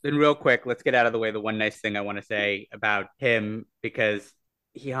 Then real quick, let's get out of the way the one nice thing I want to say about him, because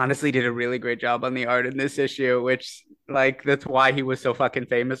he honestly did a really great job on the art in this issue, which, like, that's why he was so fucking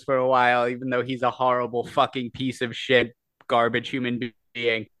famous for a while, even though he's a horrible fucking piece of shit, garbage human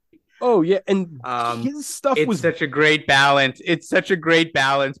being. Oh, yeah, and his stuff was such a great balance. It's such a great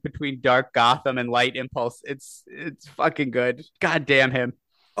balance between Dark Gotham and Light Impulse. It's fucking good. God damn him.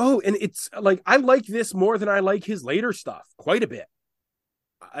 Oh, and it's like, I like this more than I like his later stuff quite a bit.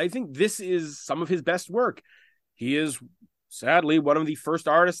 I think this is some of his best work. He is, sadly, one of the first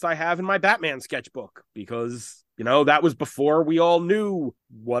artists I have in my Batman sketchbook because, you know, that was before we all knew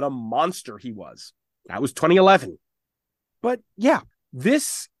what a monster he was. That was 2011. But yeah,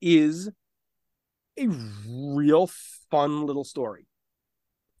 this is a real fun little story.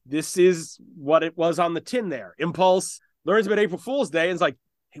 This is what it was on the tin there. Impulse learns about April Fool's Day and is like,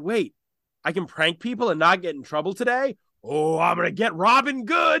 hey, wait, I can prank people and not get in trouble today? Oh, I'm going to get Robin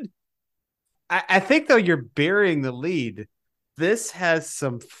good. I think, though, you're burying the lead. This has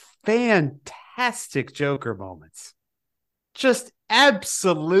some fantastic Joker moments. Just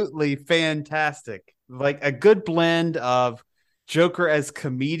absolutely fantastic. Like a good blend of Joker as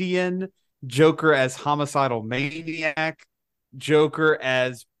comedian, Joker as homicidal maniac, Joker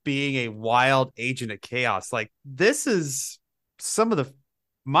as being a wild agent of chaos. Like, this is some of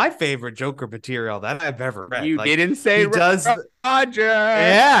my favorite Joker material that I've ever read. You like, didn't say he does Roger.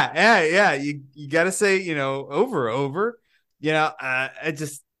 Yeah. You got to say, over.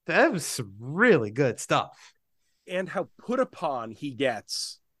 That was some really good stuff. And how put upon he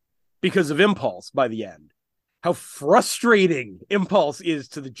gets because of Impulse by the end. How frustrating Impulse is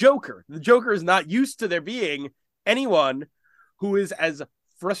to the Joker. The Joker is not used to there being anyone who is as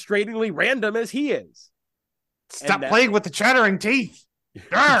frustratingly random as he is. Stop playing with the chattering teeth.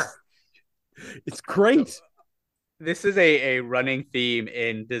 It's great. This is a running theme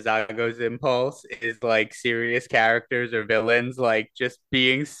in Desago's Impulse is like serious characters or villains like just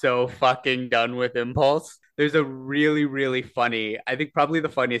being so fucking done with Impulse. There's a really, really funny, I think probably the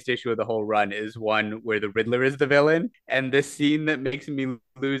funniest issue of the whole run is one where the Riddler is the villain. And this scene that makes me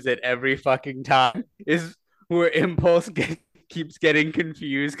lose it every fucking time is where keeps getting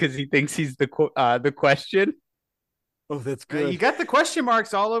confused because he thinks he's the question. Oh, that's good. You got the question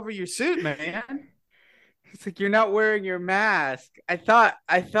marks all over your suit, man. It's like, you're not wearing your mask. I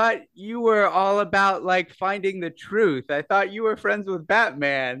thought you were all about like finding the truth. I thought you were friends with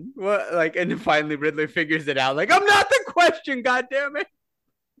Batman. What, like, and then finally Riddler figures it out. Like, I'm not the question, goddammit.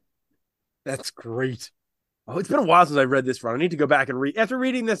 That's great. Oh, it's been a while since I read this run. I need to go back and read. After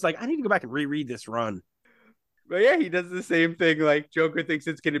reading this, like, I need to go back and reread this run. But yeah, he does the same thing. Like, Joker thinks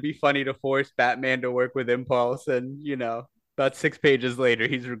it's going to be funny to force Batman to work with Impulse, and about 6 pages later,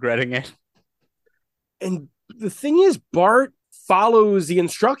 he's regretting it. And the thing is, Bart follows the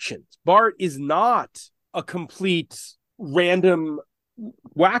instructions. Bart is not a complete random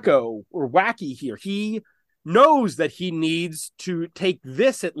wacko or wacky here. He knows that he needs to take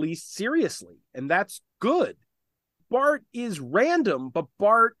this at least seriously, and that's good. Bart is random, but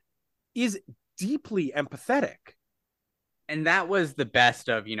Bart is deeply empathetic. And that was the best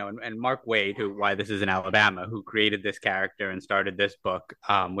of, and Mark Waid, why this is in Alabama, who created this character and started this book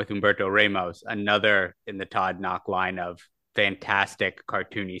with Humberto Ramos, another in the Todd Knock line of fantastic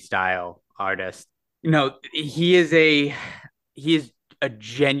cartoony style artist. He is a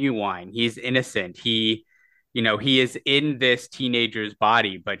genuine, he's innocent. He is in this teenager's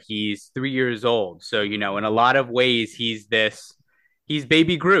body, but he's 3 years old. So, in a lot of ways, he's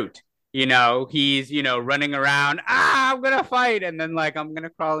baby Groot. He's, running around, I'm going to fight. And then like, I'm going to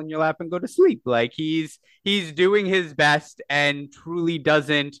crawl in your lap and go to sleep. Like he's doing his best and truly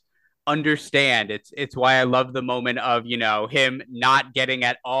doesn't understand. It's why I love the moment of, him not getting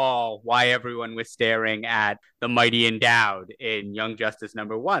at all why everyone was staring at the Mighty Endowed in Young Justice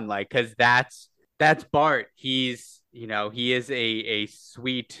 #1. Like, cause that's Bart. He's, he is a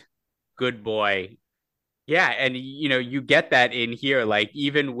sweet, good boy. Yeah, and you get that in here, like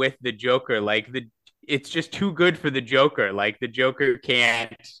even with the Joker, like it's just too good for the Joker. Like the Joker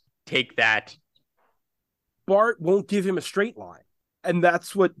can't take that. Bart won't give him a straight line, and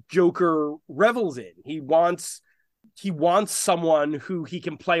that's what Joker revels in. He wants someone who he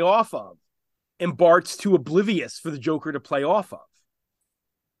can play off of, and Bart's too oblivious for the Joker to play off of.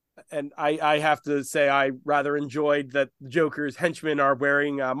 And I have to say, I rather enjoyed that the Joker's henchmen are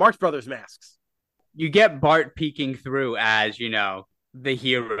wearing Marx Brothers masks. You get Bart peeking through as, the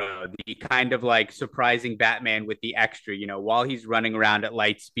hero, the kind of like surprising Batman with the extra, while he's running around at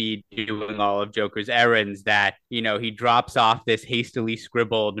light speed doing all of Joker's errands, that, he drops off this hastily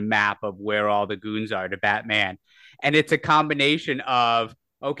scribbled map of where all the goons are to Batman. And it's a combination of,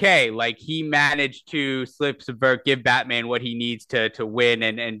 okay, like he managed to subvert, give Batman what he needs to win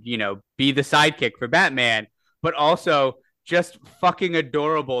and be the sidekick for Batman, but also just fucking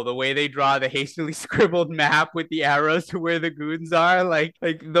adorable the way they draw the hastily scribbled map with the arrows to where the goons are. Like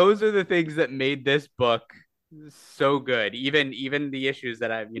those are the things that made this book so good. Even the issues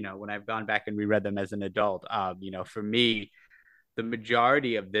that I've, when I've gone back and reread them as an adult, for me, the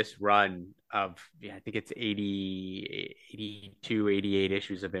majority of this run of, I think it's 80, 82, 88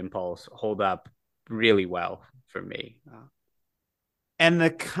 issues of Impulse hold up really well for me. And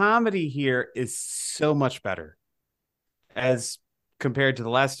the comedy here is so much better as compared to the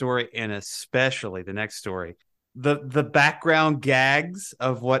last story, and especially the next story. The background gags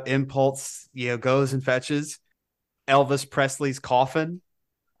of what Impulse goes and fetches: Elvis Presley's coffin,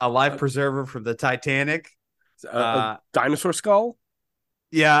 a life preserver from the Titanic, a dinosaur skull.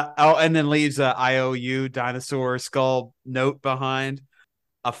 Yeah. Oh, and then leaves a IOU dinosaur skull note behind,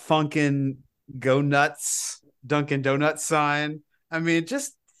 a Funkin' Go Nuts Dunkin' Donuts sign. I mean,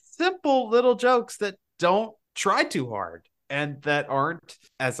 just simple little jokes that don't try too hard and that aren't,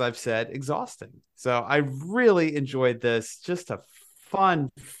 as I've said, exhausting. So I really enjoyed this. Just a fun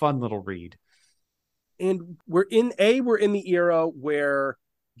little read. And we're in the era where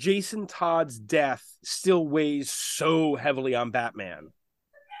Jason Todd's death still weighs so heavily on Batman,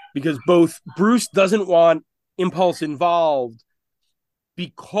 because both Bruce doesn't want Impulse involved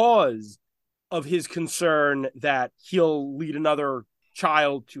because of his concern that he'll lead another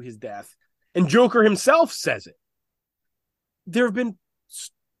child to his death, and Joker himself says it. There have been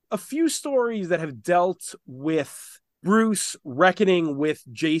a few stories that have dealt with Bruce reckoning with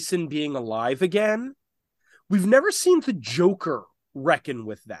Jason being alive again. We've never seen the Joker reckon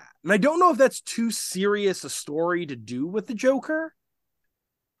with that. And I don't know if that's too serious a story to do with the Joker,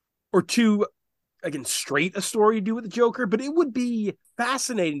 or too again, straight a story to do with the Joker, but it would be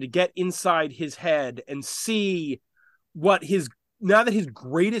fascinating to get inside his head and see what now that his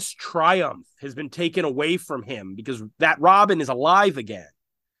greatest triumph has been taken away from him because that Robin is alive again,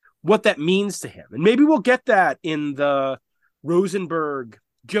 what that means to him. And maybe we'll get that in the Rosenberg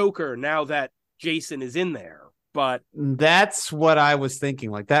Joker now that Jason is in there. But that's what I was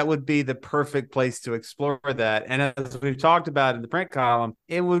thinking. Like, that would be the perfect place to explore that. And as we've talked about in the print column,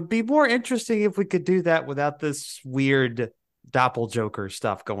 it would be more interesting if we could do that without this weird doppeljoker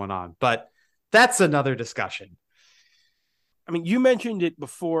stuff going on. But that's another discussion. I mean, you mentioned it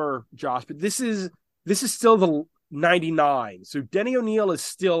before, Josh, but this is still the 99. So Denny O'Neil is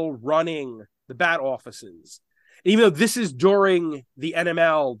still running the Bat offices. And even though this is during the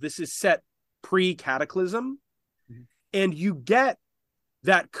NML, this is set pre-Cataclysm. And you get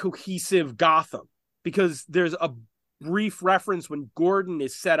that cohesive Gotham because there's a brief reference when Gordon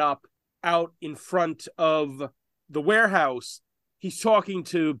is set up out in front of the warehouse. He's talking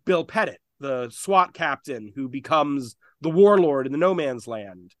to Bill Pettit, the SWAT captain who becomes the warlord in the No Man's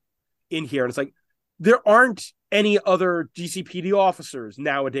Land in here. And it's like, there aren't any other GCPD officers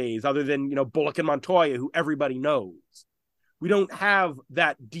nowadays other than, Bullock and Montoya, who everybody knows. We don't have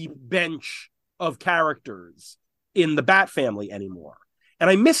that deep bench of characters in the Bat family anymore. And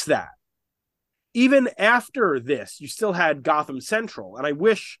I miss that. Even after this, you still had Gotham Central. And I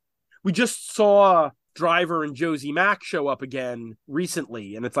wish we just saw Driver and Josie Mack show up again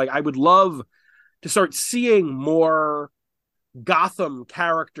recently. And it's like, I would love to start seeing more Gotham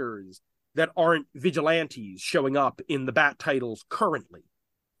characters that aren't vigilantes showing up in the Bat titles currently.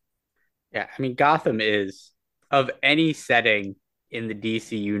 Yeah, I mean, Gotham is, of any setting in the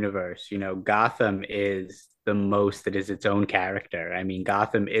DC universe, Gotham is the most that is its own character. I mean,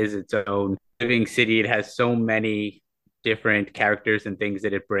 Gotham is its own living city. It has so many different characters and things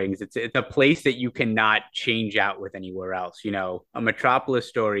that it brings. It's a place that you cannot change out with anywhere else. A Metropolis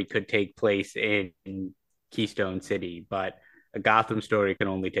story could take place in Keystone City, but a Gotham story can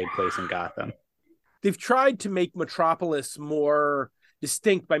only take place in Gotham. They've tried to make Metropolis more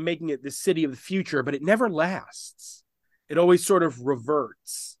distinct by making it the city of the future, but it never lasts. It always sort of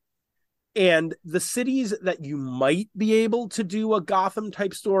reverts. And the cities that you might be able to do a Gotham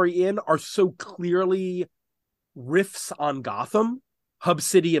type story in are so clearly riffs on Gotham. Hub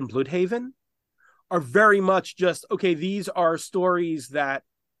City and Bloodhaven are very much just, okay, these are stories that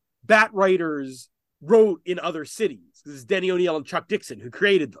Bat writers wrote in other cities. This is Denny O'Neil and Chuck Dixon who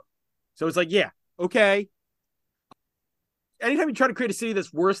created them. So it's like, yeah, okay. Anytime you try to create a city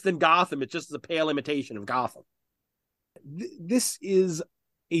that's worse than Gotham, it's just a pale imitation of Gotham. This is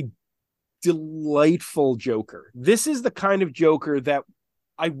a delightful Joker. This is the kind of Joker that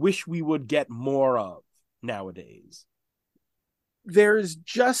I wish we would get more of nowadays. There's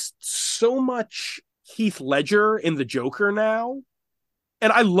just so much Heath Ledger in the Joker now.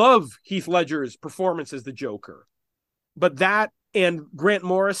 And I love Heath Ledger's performance as the Joker. But that and Grant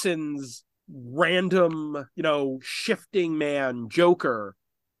Morrison's random, shifting man Joker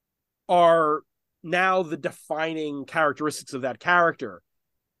are now the defining characteristics of that character.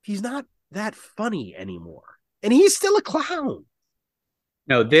 He's not that funny anymore. And he's still a clown.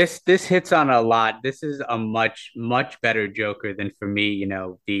 No, this hits on a lot. This is a much, much better Joker than, for me,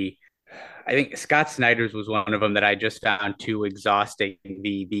 I think Scott Snyder's was one of them that I just found too exhausting.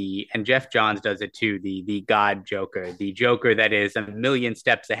 And Jeff Johns does it too. The God Joker, the Joker that is a million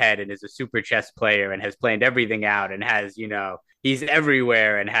steps ahead and is a super chess player and has planned everything out and has, he's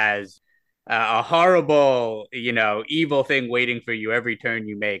everywhere and has a horrible, evil thing waiting for you every turn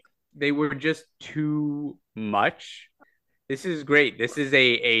you make. They were just too much. This is great. This is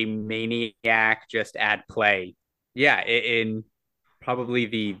a maniac just at play. Yeah, in probably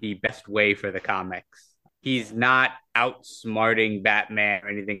the best way for the comics. He's not outsmarting Batman or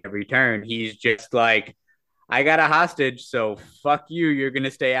anything every turn. He's just like, I got a hostage, so fuck you. You're going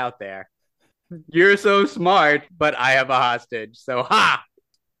to stay out there. You're so smart, but I have a hostage. So ha!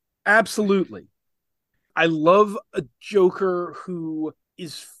 Absolutely. I love a Joker who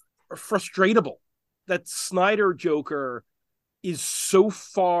is frustratable. That Snyder Joker is so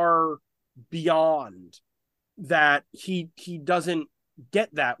far beyond that he doesn't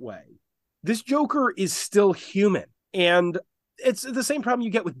get that way. This Joker is still human. And it's the same problem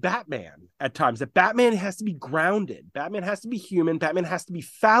you get with Batman at times, that Batman has to be grounded. Batman has to be human. Batman has to be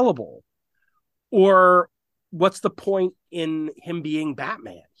fallible. Or what's the point in him being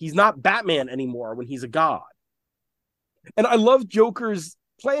Batman? He's not Batman anymore when he's a god. And I love Joker's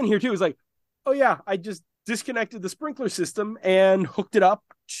plan here too. It's like, oh yeah, I just disconnected the sprinkler system and hooked it up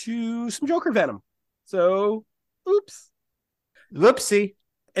to some Joker venom. So, oops. Whoopsie.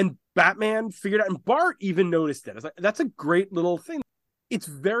 And Batman figured out, and Bart even noticed it. I was like, that's a great little thing. It's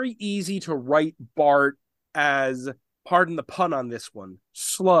very easy to write Bart as, pardon the pun on this one,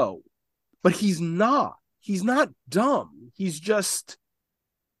 slow. But he's not. He's not dumb. He's just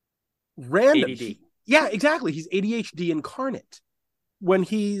random. ADD. Yeah, exactly. He's ADHD incarnate. When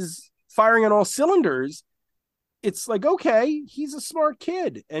he's firing on all cylinders, it's like, okay, he's a smart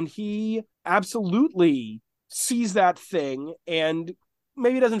kid. And he absolutely sees that thing and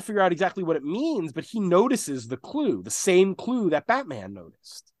maybe doesn't figure out exactly what it means, but he notices the clue, the same clue that Batman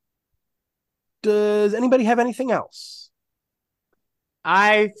noticed. Does anybody have anything else?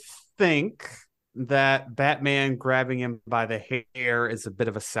 I think that Batman grabbing him by the hair is a bit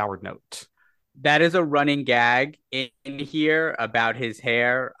of a sour note. That is a running gag in here about his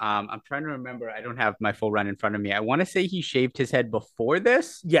hair. I'm trying to remember. I don't have my full run in front of me. I want to say he shaved his head before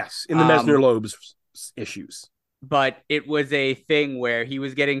this. Yes, in the Mesner-Loebs issues. But it was a thing where he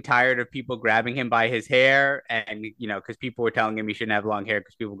was getting tired of people grabbing him by his hair, and because people were telling him he shouldn't have long hair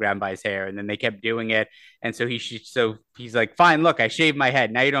because people grab him by his hair, and then they kept doing it, and so he's like, fine, look, I shaved my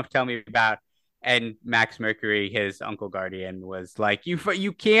head. Now you don't have to tell me about. And Max Mercury, his uncle guardian, was like, you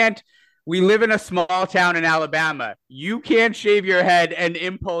can't. We live in a small town in Alabama. You can't shave your head, and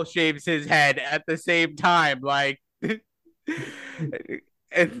Impulse shaves his head at the same time, like.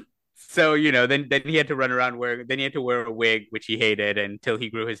 And so, then he had to run around then he had to wear a wig, which he hated until he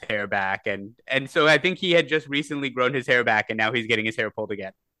grew his hair back. And so I think he had just recently grown his hair back and now he's getting his hair pulled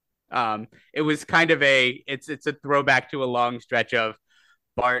again. It was kind of it's a throwback to a long stretch of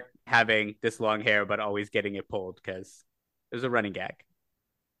Bart having this long hair, but always getting it pulled because it was a running gag.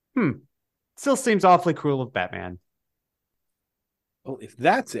 Still seems awfully cruel of Batman. Well, if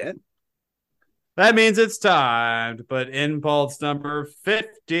that's it, that means it's time to put Impulse number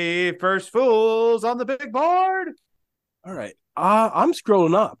 50, First Fools, on the big board. All right. I'm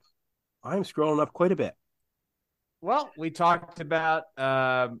scrolling up. I'm scrolling up quite a bit. Well, we talked about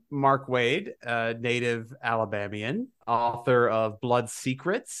Mark Waid, native Alabamian, author of Blood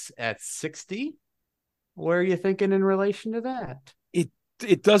Secrets at 60. What are you thinking in relation to that?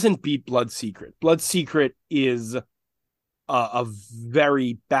 It doesn't beat Blood Secret. Blood Secret is a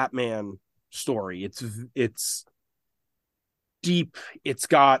very Batman story. It's deep. It's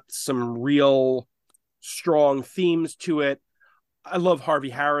got some real strong themes to it. I love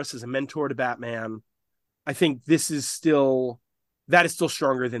Harvey Harris as a mentor to Batman. I think that is still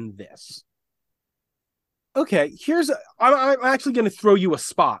stronger than this. Okay, I'm actually going to throw you a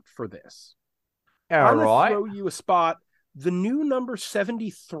spot for this. I'm going to throw you a spot. The new number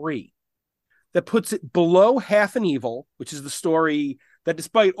 73 that puts it below Half an Evil, which is the story that,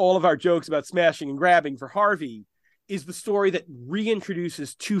 despite all of our jokes about smashing and grabbing for Harvey, is the story that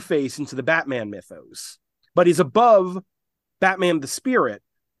reintroduces Two-Face into the Batman mythos, but is above Batman the Spirit,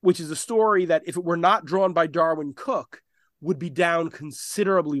 which is a story that, if it were not drawn by Darwyn Cooke, would be down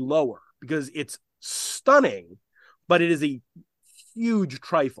considerably lower because it's stunning, but it is a huge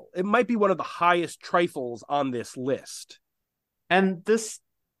trifle. It might be one of the highest trifles on this list. And this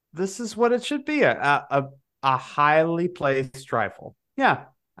is what it should be, a highly placed trifle. Yeah,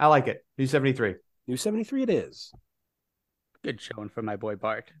 I like it. New 73. New 73 it is. Good showing for my boy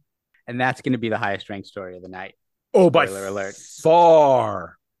Bart. And that's going to be the highest ranked story of the night. Oh, Spoiler alert.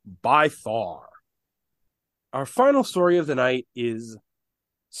 By far. Our final story of the night is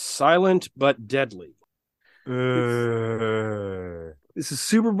Silent but Deadly. This is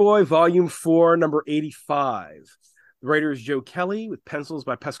Superboy Volume 4, number 85. The writer is Joe Kelly, with pencils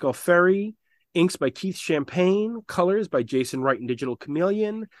by Pascal Ferry, inks by Keith Champagne, colors by Jason Wright and Digital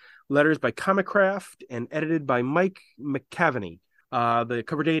Chameleon, letters by Comicraft, and edited by Mike McCaveny. The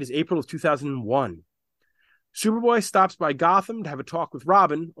cover date is April of 2001. Superboy stops by Gotham to have a talk with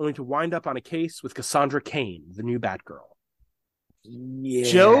Robin, only to wind up on a case with Cassandra Cain, the new Batgirl. Yeah.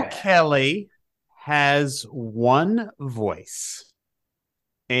 Joe Kelly has one voice,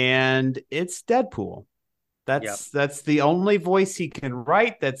 and it's Deadpool. That's the only voice he can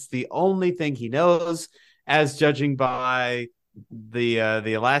write. That's the only thing he knows, as judging by the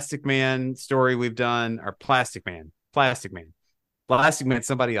Elastic Man story we've done, or Plastic Man,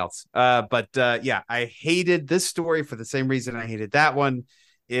 somebody else. But I hated this story for the same reason I hated that one.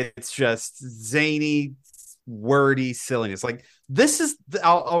 It's just zany, wordy silliness. Like, this is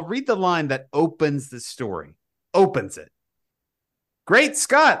I'll read the line that opens the story. Opens it. Great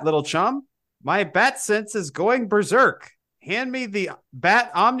Scott, little chum. My bat sense is going berserk. Hand me the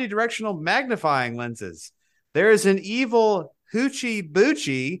bat omnidirectional magnifying lenses. There is an evil hoochie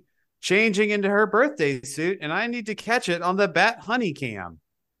boochie changing into her birthday suit, and I need to catch it on the bat honey cam.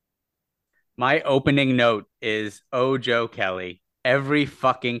 My opening note is, oh, Joe Kelly, Every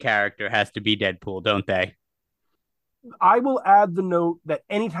fucking character has to be Deadpool, don't they? I will add the note that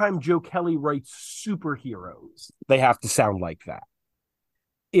anytime Joe Kelly writes superheroes, they have to sound like that.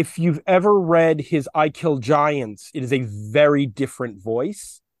 If you've ever read his I Kill Giants, it is a very different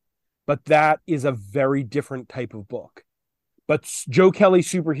voice, but that is a very different type of book. But Joe Kelly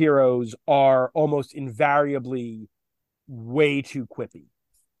superheroes are almost invariably way too quippy.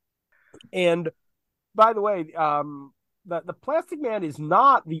 And by the way, the Plastic Man is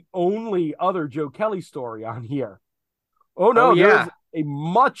not the only other Joe Kelly story on here. Oh no, there's a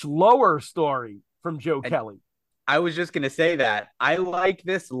much lower story from Joe Kelly. I was just gonna say that I like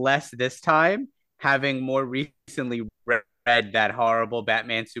this less this time, having more recently read that horrible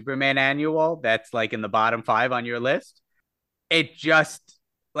Batman Superman annual that's like in the bottom 5 on your list. It just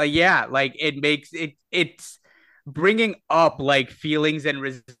it makes it's bringing up like feelings and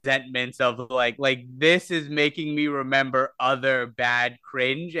resentments of like this is making me remember other bad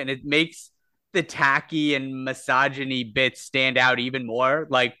cringe, and it makes the tacky and misogyny bits stand out even more,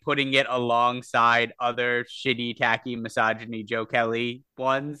 like putting it alongside other shitty tacky misogyny Joe Kelly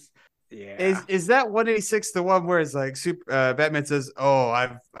ones. Yeah. Is that 186 the one where it's like Batman says, "Oh,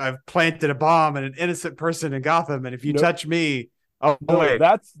 I've planted a bomb in an innocent person in Gotham, and if you touch me, oh no,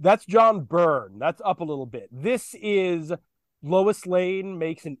 that's John Byrne. That's up a little bit. This is Lois Lane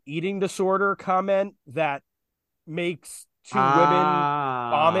makes an eating disorder comment that makes two women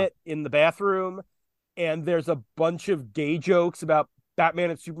vomit in the bathroom, and there's a bunch of gay jokes about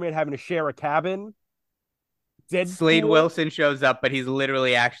Batman and Superman having to share a cabin. Slade Wilson shows up, but he's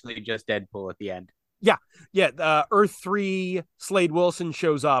literally actually just Deadpool at the end. Yeah. Earth 3, Slade Wilson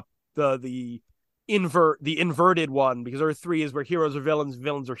shows up. The inverted one, because Earth 3 is where heroes are villains,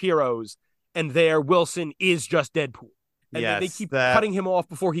 villains are heroes, and there Wilson is just Deadpool. And they keep cutting him off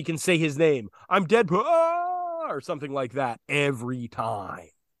before he can say his name. I'm Deadpool, or something like that every time.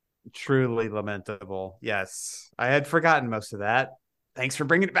 Truly lamentable. Yes, I had forgotten most of that. Thanks for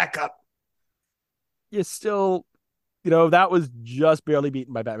bringing it back up. You still, that was just barely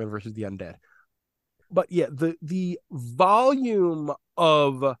beaten by Batman versus the Undead. But yeah, the volume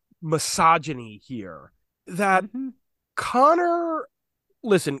of misogyny here that Connor,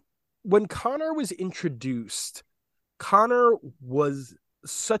 listen, when Connor was introduced, Connor was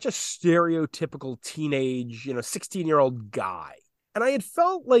such a stereotypical teenage, 16-year-old guy. And I had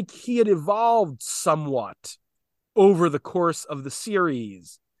felt like he had evolved somewhat over the course of the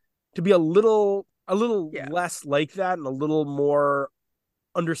series to be a little less like that and a little more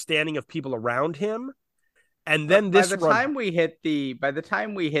understanding of people around him. And then by the time we hit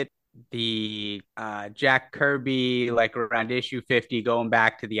the Jack Kirby, like around issue 50, going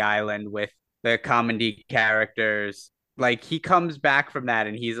back to the island with the comedy characters, like he comes back from that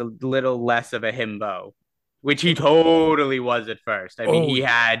and he's a little less of a himbo, which he totally was at first. I mean,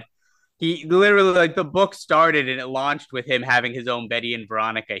 he literally, like, the book started and it launched with him having his own Betty and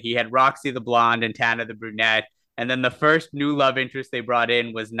Veronica. He had Roxy the blonde and Tana the brunette. And then the first new love interest they brought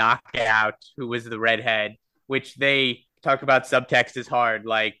in was Knockout, who was the redhead, which they talk about subtext is hard.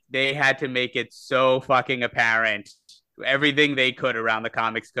 Like, they had to make it so fucking apparent, everything they could around the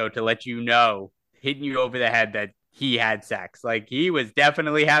Comics Code to let you know, hitting you over the head that he had sex. Like, he was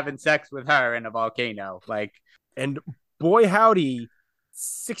definitely having sex with her in a volcano. Like, and boy howdy,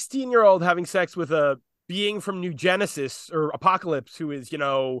 16-year-old having sex with a being from New Genesis or Apocalypse who is,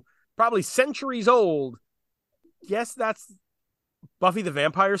 probably centuries old. Yes, that's Buffy the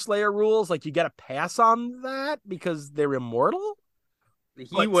Vampire Slayer rules. Like, you get a pass on that because they're immortal.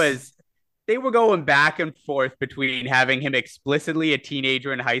 They were going back and forth between having him explicitly a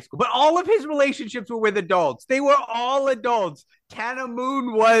teenager in high school, but all of his relationships were with adults. They were all adults. Tana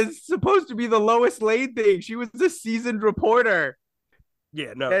Moon was supposed to be the Lois Lane thing. She was a seasoned reporter.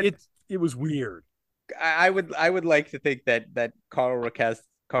 Yeah, no, it was weird. I would like to think that Carl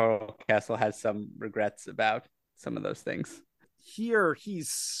Castle has some regrets about some of those things. Here, he's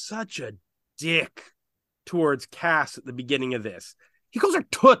such a dick towards Cass at the beginning of this. He calls her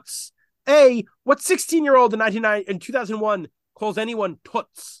Toots. What 16-year-old in 2001 calls anyone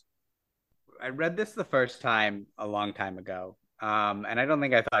Toots? I read this the first time a long time ago, and I don't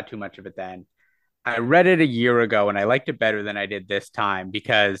think I thought too much of it then. I read it a year ago, and I liked it better than I did this time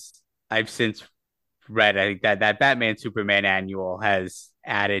because I've since read, I think, that Batman Superman annual has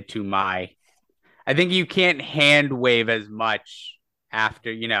added to my... I think you can't hand wave as much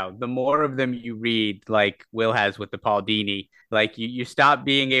after, the more of them you read, like Will has with the Paul Dini, like you stop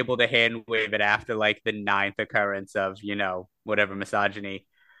being able to hand wave it after like the 9th occurrence of, whatever misogyny.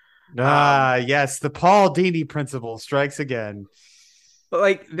 Yes, the Paul Dini principle strikes again. But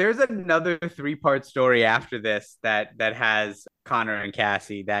like, there's another 3-part story after this that has Connor and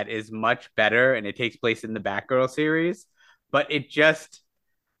Cassie that is much better, and it takes place in the Batgirl series. But it just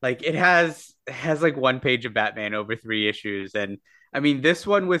like it has like 1 page of Batman over 3 issues, and I mean this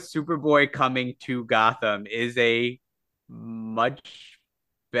one with Superboy coming to Gotham is a much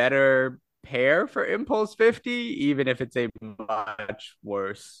better pair for Impulse 50, even if it's a much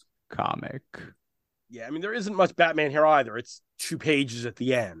worse comic. Yeah, I mean there isn't much Batman here either. It's 2 pages at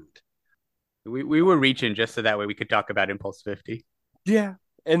the end. We were reaching just so that way we could talk about Impulse 50. Yeah,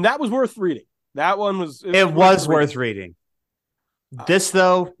 and that was worth reading. That one was. It was worth reading. This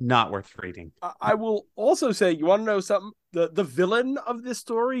though, not worth reading. I will also say, you want to know something? The villain of this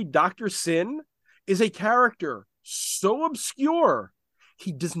story, Dr. Sin, is a character so obscure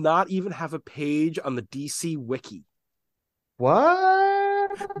he does not even have a page on the DC wiki.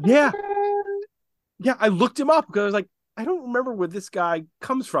 What? Yeah. Yeah, I looked him up because I was like, I don't remember where this guy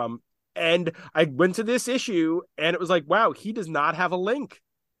comes from. And I went to this issue and it was like, wow, he does not have a link.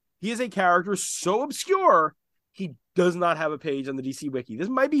 He is a character so obscure, he does not have a page on the DC Wiki. This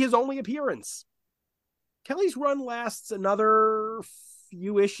might be his only appearance. Kelly's run lasts another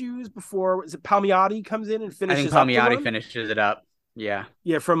few issues before Palmiotti comes in and finishes. I think Palmiotti finishes it up. Yeah.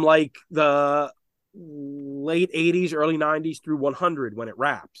 Yeah, from like the late 80s, early 90s through 100 when it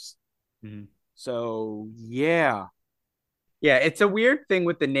wraps. Mm-hmm. So, yeah. Yeah, it's a weird thing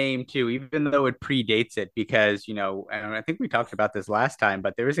with the name too, even though it predates it, because, and I think we talked about this last time,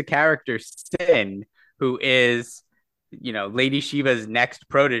 but there is a character, Sin, who is, Lady Shiva's next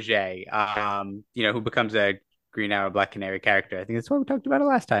protege, who becomes a Green Arrow, Black Canary character. I think that's why we talked about it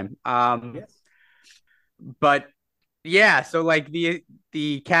last time. Yes. But yeah, so like the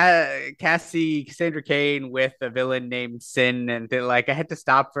Cassie Cassandra Cain with a villain named Sin, and I had to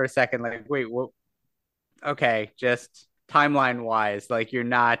stop for a second, like, wait, what? Okay, just timeline wise, like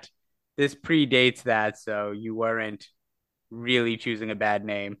this predates that, so you weren't really choosing a bad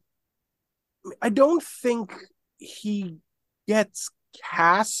name. I don't think he gets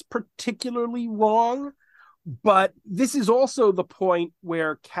Cass particularly wrong, but this is also the point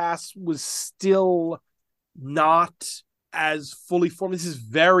where Cass was still not as fully formed. This is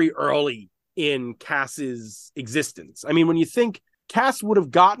very early in Cass's existence. I mean, when you think Cass would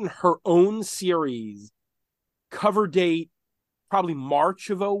have gotten her own series cover date probably March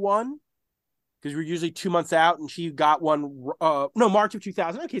of 01, because we're usually 2 months out, and she got one March of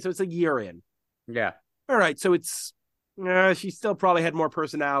 2000. Okay, so it's a year in. Yeah. All right, so it's she still probably had more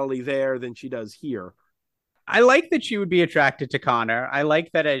personality there than she does here. I like that she would be attracted to Connor. I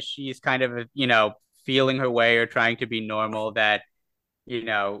like that as she's kind of, feeling her way or trying to be normal, that,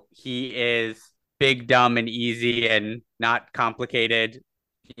 he is big, dumb, and easy and not complicated,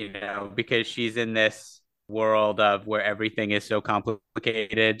 because she's in this world of where everything is so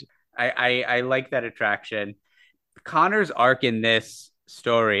complicated. I like that attraction. Connor's arc in this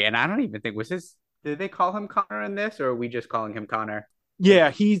story, and I don't even think did they call him Connor in this, or are we just calling him Connor? Yeah,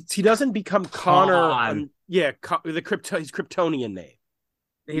 he doesn't become Connor. His Kryptonian name.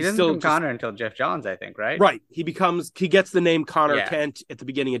 He doesn't become Connor until Jeff Johns, I think, right? Right. He gets the name Connor Kent at the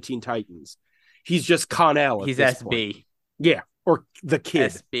beginning of Teen Titans. He's just Con-El. He's SB. Point. Yeah, or the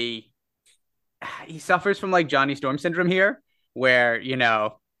kid. SB. He suffers from like Johnny Storm syndrome here, where,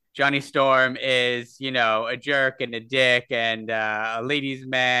 Johnny Storm is, a jerk and a dick and a ladies'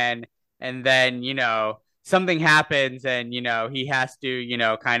 man. And then, something happens and, he has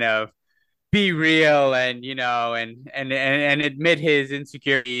to, kind of be real and, and admit his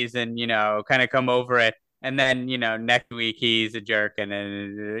insecurities and, kind of come over it. And then, next week he's a jerk. And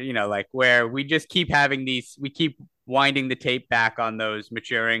then, where we just keep having we keep winding the tape back on those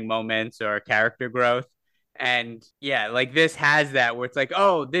maturing moments or character growth. And yeah, like this has that where it's like,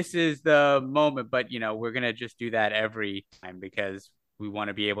 oh, this is the moment, but we're going to just do that every time because we want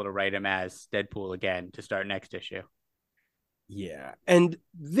to be able to write him as Deadpool again to start next issue. Yeah. And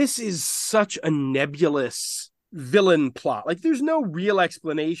this is such a nebulous villain plot. Like there's no real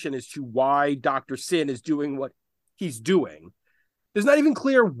explanation as to why Dr. Sin is doing what he's doing. There's not even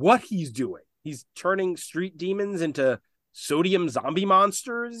clear what he's doing. He's turning street demons into sodium zombie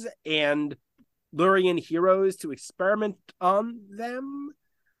monsters and luring in heroes to experiment on them.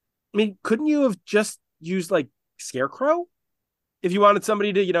 I mean, couldn't you have just used like Scarecrow if you wanted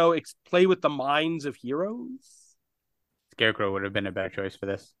somebody to, play with the minds of heroes? Scarecrow would have been a better choice for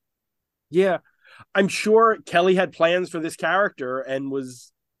this. Yeah. I'm sure Kelly had plans for this character and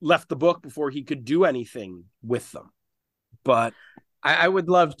was left the book before he could do anything with them. But I would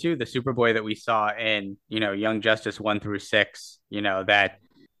love too the Superboy that we saw in, Young Justice 1 through 6, that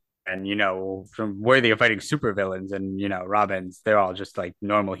and from worthy of fighting supervillains, and Robins, they're all just like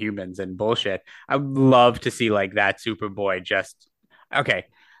normal humans and bullshit. I would love to see like that Superboy just okay.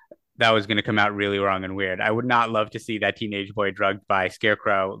 That was going to come out really wrong and weird. I would not love to see that teenage boy drugged by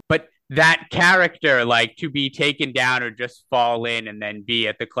Scarecrow, but that character, like, to be taken down or just fall in and then be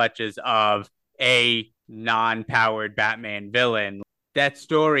at the clutches of a non-powered Batman villain, that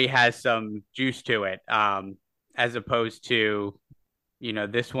story has some juice to it. As opposed to,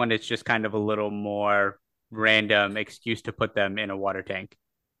 this one, it's just kind of a little more random excuse to put them in a water tank.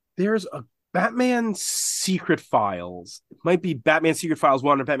 There's a Batman Secret Files. It might be Batman Secret Files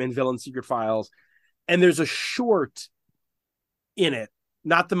 1 or Batman Villain Secret Files. And there's a short in it,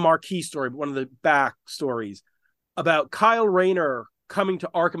 not the marquee story, but one of the back stories about Kyle Rayner coming to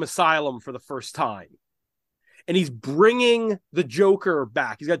Arkham Asylum for the first time. And he's bringing the Joker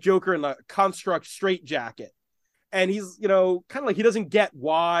back. He's got Joker in the construct straitjacket. And he's, kind of like he doesn't get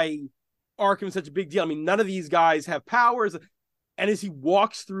why Arkham is such a big deal. I mean, none of these guys have powers. And as he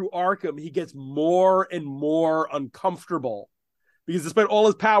walks through Arkham, he gets more and more uncomfortable because despite all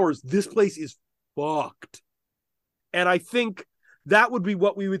his powers, this place is fucked. And I think that would be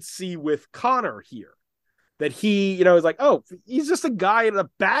what we would see with Connor here. That he, is like, oh, he's just a guy in a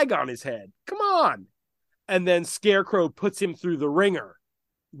bag on his head. Come on. And then Scarecrow puts him through the ringer.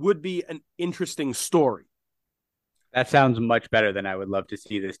 Would be an interesting story. That sounds much better than I would love to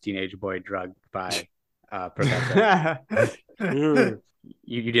see this teenage boy drugged by Professor.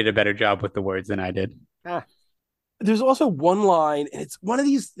 You did a better job with the words than I did. There's also one line, and it's one of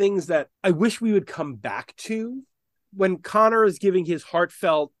these things that I wish we would come back to. When Connor is giving his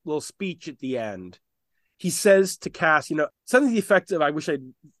heartfelt little speech at the end, he says to Cass, something to the effect of, I wish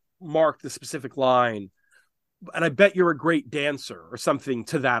I'd marked the specific line, and I bet you're a great dancer, or something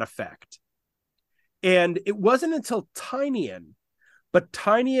to that effect. And it wasn't until Tynion, but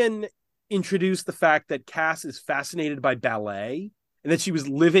Tynion introduced the fact that Cass is fascinated by ballet and that she was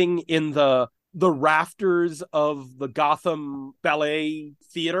living in the rafters of the Gotham Ballet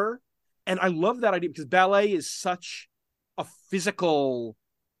Theater. And I love that idea because ballet is such a physical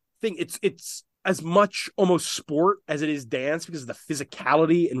thing. It's as much almost sport as it is dance because of the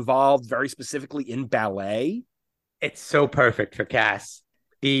physicality involved very specifically in ballet. It's so perfect for Cass.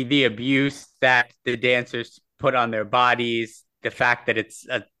 The abuse that the dancers put on their bodies, the fact that it's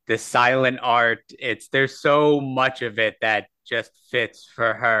the silent art, there's so much of it that just fits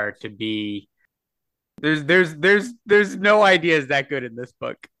for her to be. There's no ideas that good in this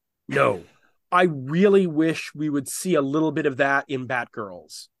book. No, I really wish we would see a little bit of that in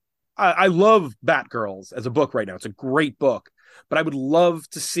Batgirls. I love Batgirls as a book right now. It's a great book, but I would love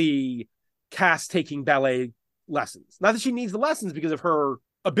to see Cass taking ballet lessons. Not that she needs the lessons because of her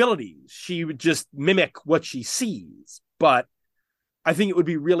abilities. She would just mimic what she sees. But I think it would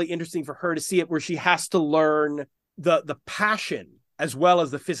be really interesting for her to see it where she has to learn the passion as well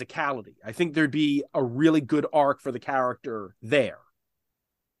as the physicality. I think there'd be a really good arc for the character there.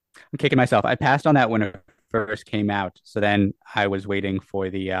 I'm kicking myself. I passed on that when it first came out. So then I was waiting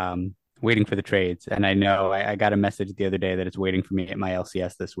for the trades. And I know I got a message the other day that it's waiting for me at my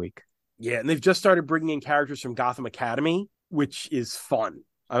LCS this week. Yeah, and they've just started bringing in characters from Gotham Academy, which is fun.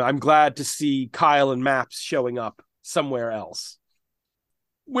 I'm glad to see Kyle and Maps showing up somewhere else.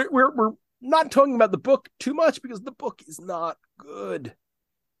 We're not talking about the book too much because the book is not good.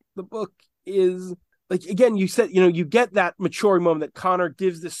 The book is, like, again, you said, you get that maturing moment that Connor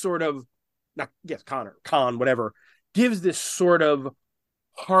gives this sort of, Khan, whatever, gives this sort of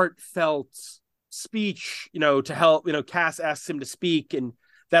heartfelt speech, to help, Cass asks him to speak, and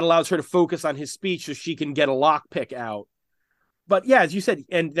that allows her to focus on his speech so she can get a lockpick out. But yeah, as you said,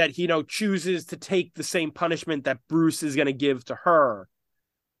 and that he, chooses to take the same punishment that Bruce is going to give to her.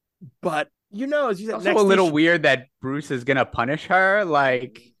 But, as you said, it's also a little weird that Bruce is going to punish her.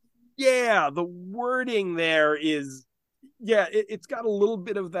 Like, yeah, the wording there is, it's got a little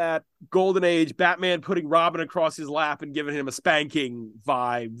bit of that Golden Age Batman putting Robin across his lap and giving him a spanking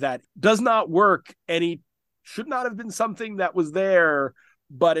vibe that does not work. And he should not have been something that was there,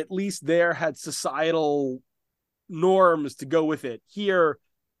 but at least there had societal norms to go with it. Here,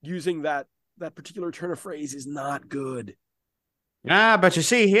 using that particular turn of phrase is not good. But you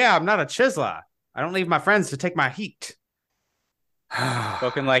see here, I'm not a chiseler. I don't leave my friends to take my heat.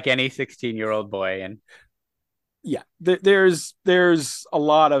 Spoken like any 16-year-old boy. And yeah, there's a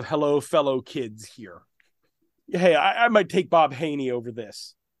lot of hello fellow kids here. Hey, I might take Bob Haney over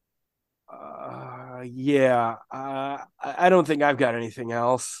this. I don't think I've got anything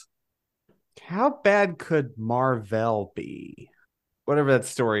else. How bad could Marvel be? Whatever that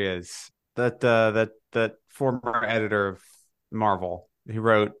story is. That former editor of Marvel, he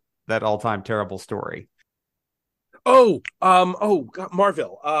wrote all-time terrible story. Oh, God,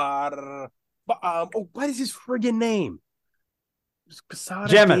 Marvel. What is his friggin' name?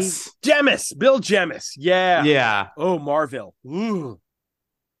 Jemas. Bill Jemas. Yeah. Yeah. Oh, Marvel.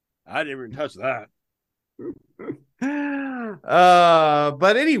 I didn't even touch that.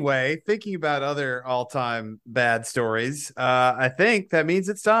 But anyway, thinking about other all-time bad stories, I think that means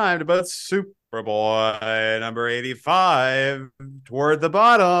it's time to put Superboy number 85 toward the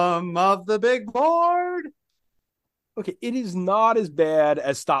bottom of the big board. Okay, it is not as bad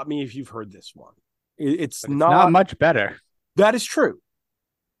as Stop Me If You've Heard This One. It's not much better. That is true.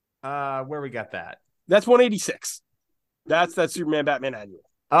 Where we got that? That's 186. That's that Superman Batman annual.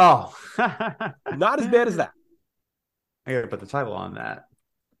 Oh. Not as bad as that. I gotta put the title on that.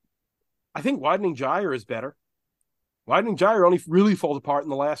 I think Widening Gyre is better. Widening Gyre only really falls apart in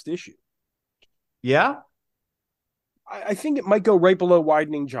the last issue. Yeah? I think it might go right below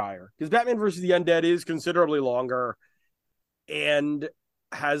Widening Gyre because Batman versus the Undead is considerably longer and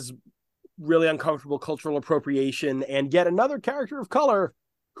has really uncomfortable cultural appropriation and yet another character of color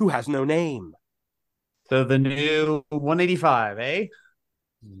who has no name. So the new 185, eh?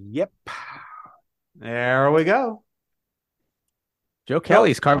 Yep. There we go. Joe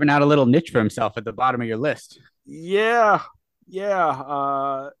Kelly's carving out a little niche for himself at the bottom of your list. Yeah.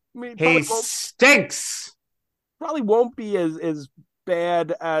 He stinks. Probably won't be as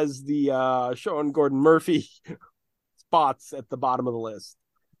bad as the Sean Gordon Murphy spots at the bottom of the list.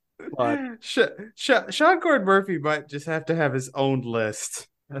 But Sean Gordon Murphy might just have to have his own list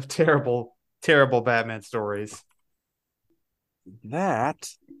of terrible Batman stories. That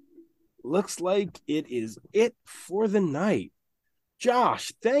looks like it is it for the night.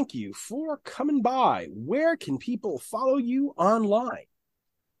 Josh, thank you for coming by. Where can people follow you online?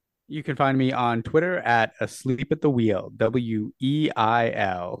 You can find me on Twitter at Asleep at the Wheel,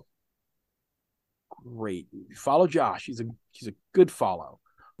 WEIL. Great. Follow Josh. He's a good follow.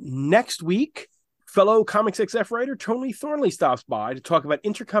 Next week, fellow Comics XF writer Tony Thornley stops by to talk about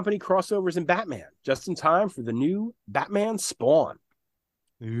intercompany crossovers in Batman, just in time for the new Batman Spawn.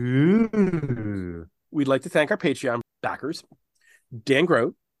 Ooh. We'd like to thank our Patreon backers, Dan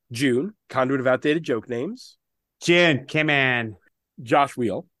Grote, June, Conduit of Outdated Joke Names, June, come in. Josh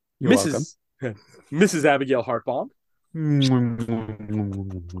Wheel, You're welcome. Mrs. Abigail Hartbaum,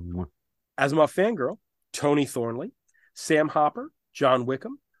 Asimov Fangirl, Tony Thornley, Sam Hopper, John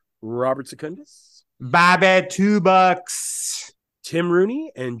Wickham, Robert Secundus, Bobby $2, Tim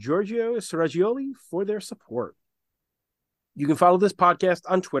Rooney, and Giorgio Saragioli for their support. You can follow this podcast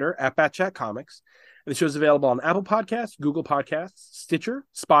on Twitter at Batchat Comics. And the show is available on Apple Podcasts, Google Podcasts, Stitcher,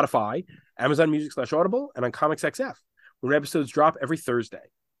 Spotify, Amazon Music /Audible, and on Comics XF, where episodes drop every Thursday.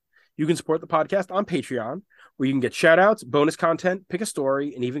 You can support the podcast on Patreon, where you can get shout-outs, bonus content, pick a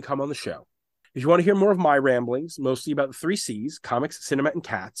story, and even come on the show. If you want to hear more of my ramblings, mostly about the 3 C's, comics, cinema, and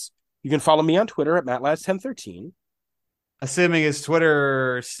cats, you can follow me on Twitter at MattLaz1013. Assuming his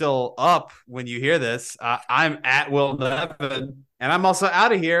Twitter is still up when you hear this, I'm at Will Nevin, and I'm also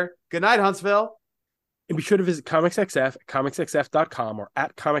out of here. Good night, Huntsville. And be sure to visit ComicsXF at comicsxf.com or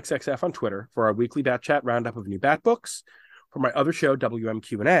at ComicsXF on Twitter for our weekly Bat Chat roundup of new Bat books. For my other show,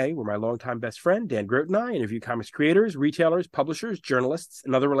 WMQ&A, where my longtime best friend, Dan Grote, and I interview comics creators, retailers, publishers, journalists,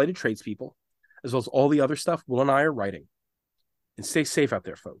 and other related tradespeople, as well as all the other stuff Will and I are writing. And stay safe out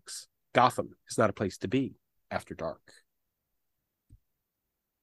there, folks. Gotham is not a place to be after dark.